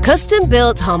Amps, custom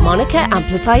built harmonica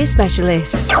amplifier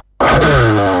specialists.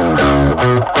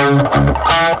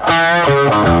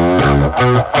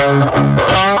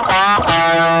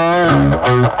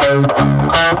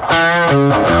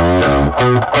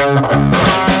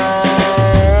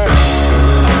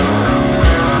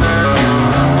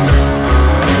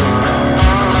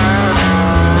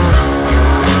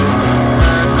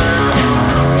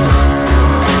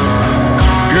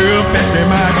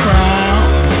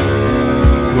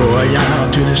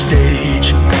 To the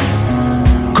stage,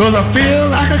 'cause I feel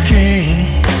like a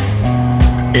king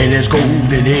in this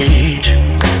golden age.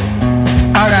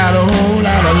 I got a whole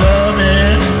lot of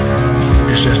loving,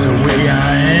 it's just the way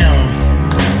I am.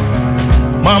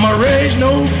 Mama raised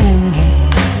no fool,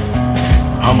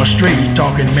 I'm a straight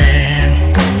talking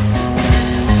man.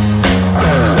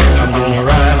 I'm gonna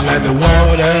rise like the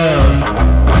water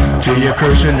till you're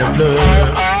cursing the flood.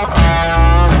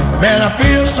 Man, I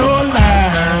feel so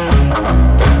alive.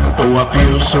 Oh, I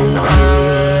feel so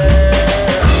good.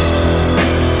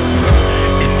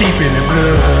 It's deep in the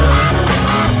blood.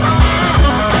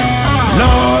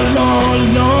 Lord, Lord,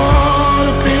 Lord,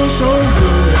 I feel so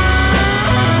good.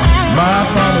 My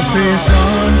father said,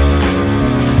 son,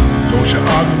 don't you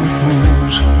argue with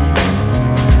fools,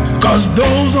 'cause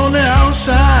those on the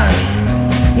outside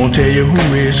won't tell you who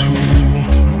is who.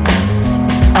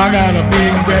 I got a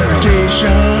big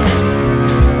reputation,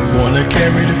 wanna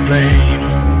carry the flame.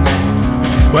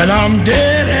 When I'm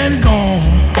dead and gone,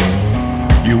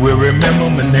 you will remember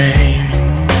my name.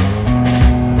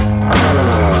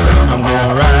 I'm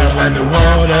gonna rise like the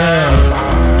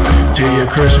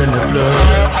cursing the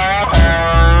flood.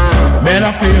 Man,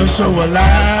 I feel so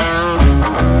alive.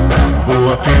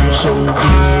 Oh, I feel so good.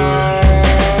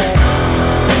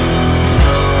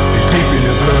 It's deep in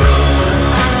the blood.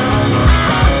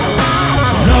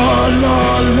 Lord,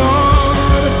 Lord, Lord,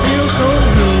 I feel so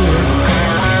good.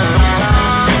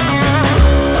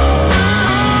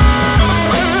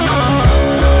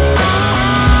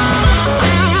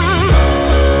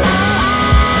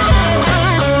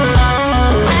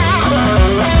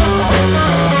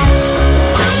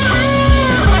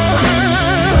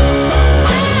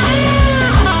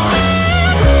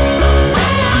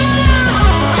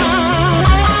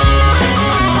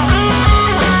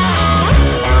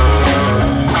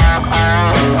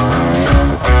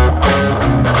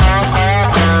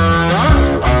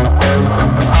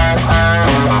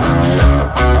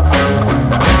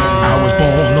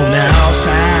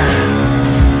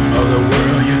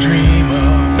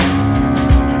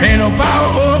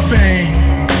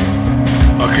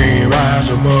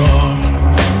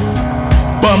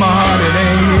 But my heart, it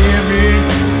ain't heavy,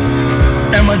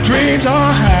 and my dreams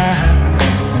are high.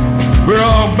 We're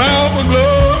all bound for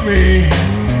glory,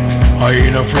 I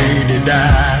ain't afraid to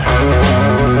die.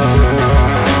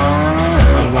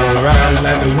 I'm gonna rise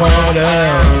like the water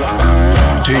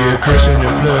till you're cursing the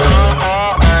flood.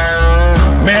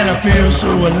 Man, I feel so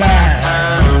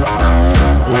alive.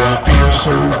 Oh, I feel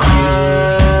so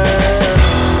good.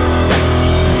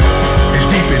 It's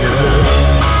deep in the blood.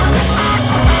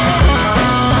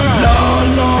 Lord,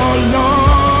 Lord,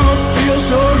 Lord, feel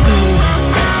so good.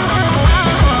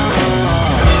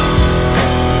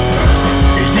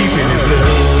 It's deep in the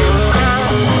blood.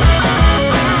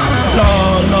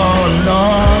 Lord, Lord,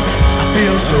 Lord, I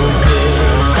feel so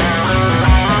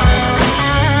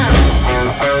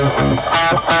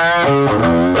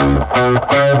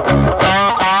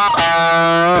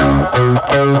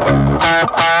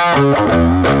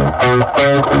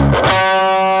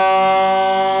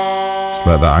Just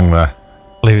let that hang there.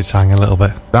 Leave it to hang a little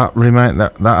bit. That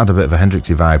had a bit of a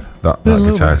Hendrixy vibe. That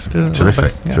guitar's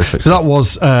terrific. Terrific. So that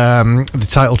was the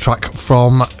title track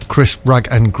from Chris Ragg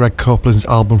and Greg Copeland's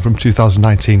album from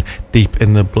 2019, Deep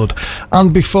in the Blood.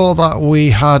 And before that,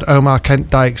 we had Omar Kent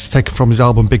Dykes taken from his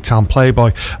album Big Town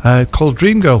Playboy, called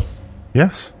Dream Girl.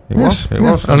 Yes, it was.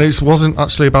 And it wasn't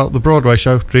actually about the Broadway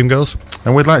show, Dreamgirls.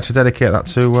 And we'd like to dedicate that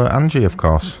to Angie, of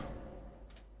course.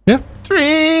 Yeah.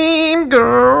 Dream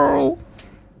Girl.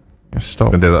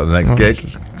 Stop. We'll do that at the next gig.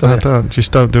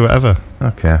 Don't do it ever.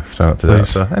 Okay, try not to do that.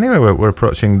 So anyway, we're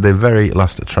approaching the very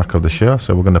last track of the show,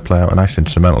 so we're going to play out a nice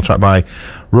instrumental track by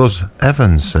Russ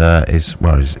Evans. His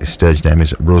stage name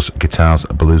is Russ Guitars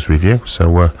Blues Review.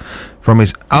 So from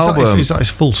his album, is that his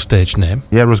full stage name?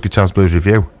 Yeah, Russ Guitars Blues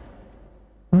Review.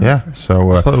 Yeah.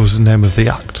 So I thought it was the name of the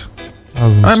act.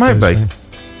 It might be. Name.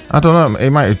 I don't know. He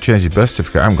might have changed his birth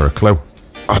certificate. I haven't got a clue.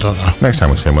 I don't know. Next time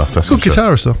we see him, we'll have to ask him. Good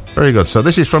guitarist, though. Very good. So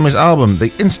this is from his album,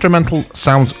 The Instrumental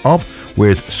Sounds Of,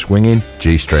 with Swinging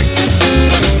G-String.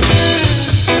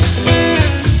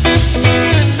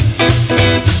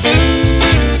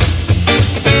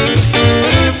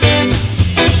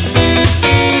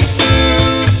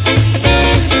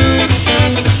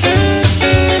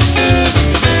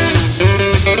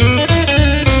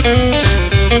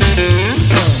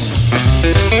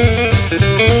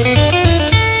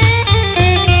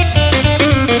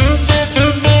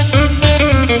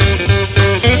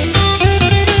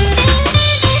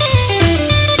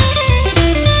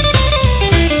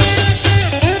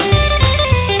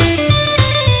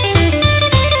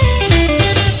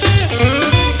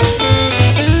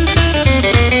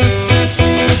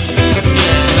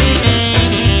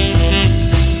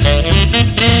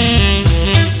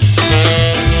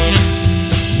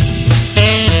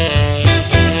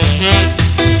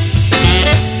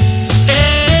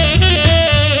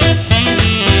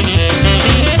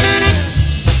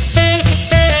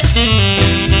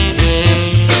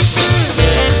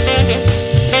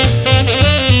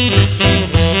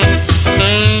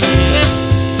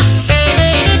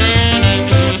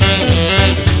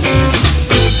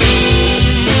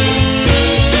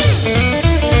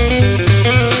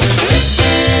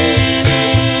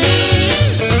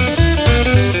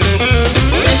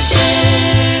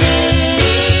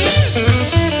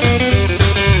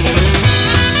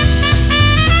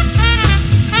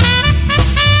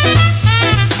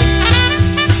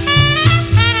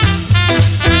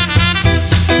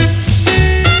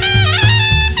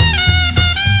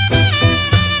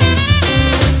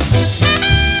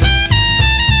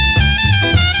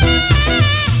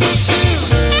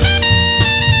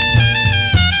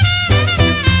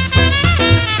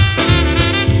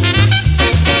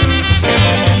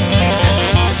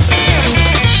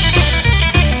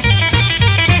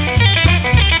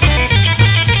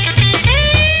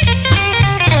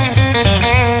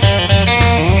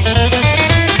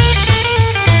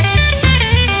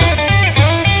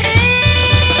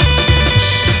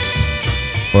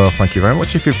 thank you very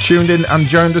much if you've tuned in and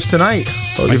joined us tonight.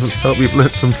 Hope you've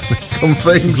learnt some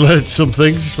things. Learned some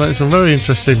things, like some very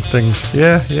interesting things.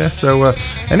 Yeah. So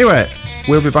anyway,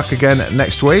 we'll be back again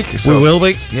next week. So, we will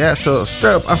be. Yeah, so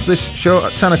straight up after this show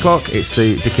at 10 o'clock, it's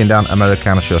the Dick and Dan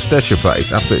Americana show. Stay tuned for that.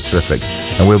 It's absolutely terrific.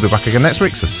 And we'll be back again next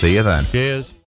week, so see you then. Cheers.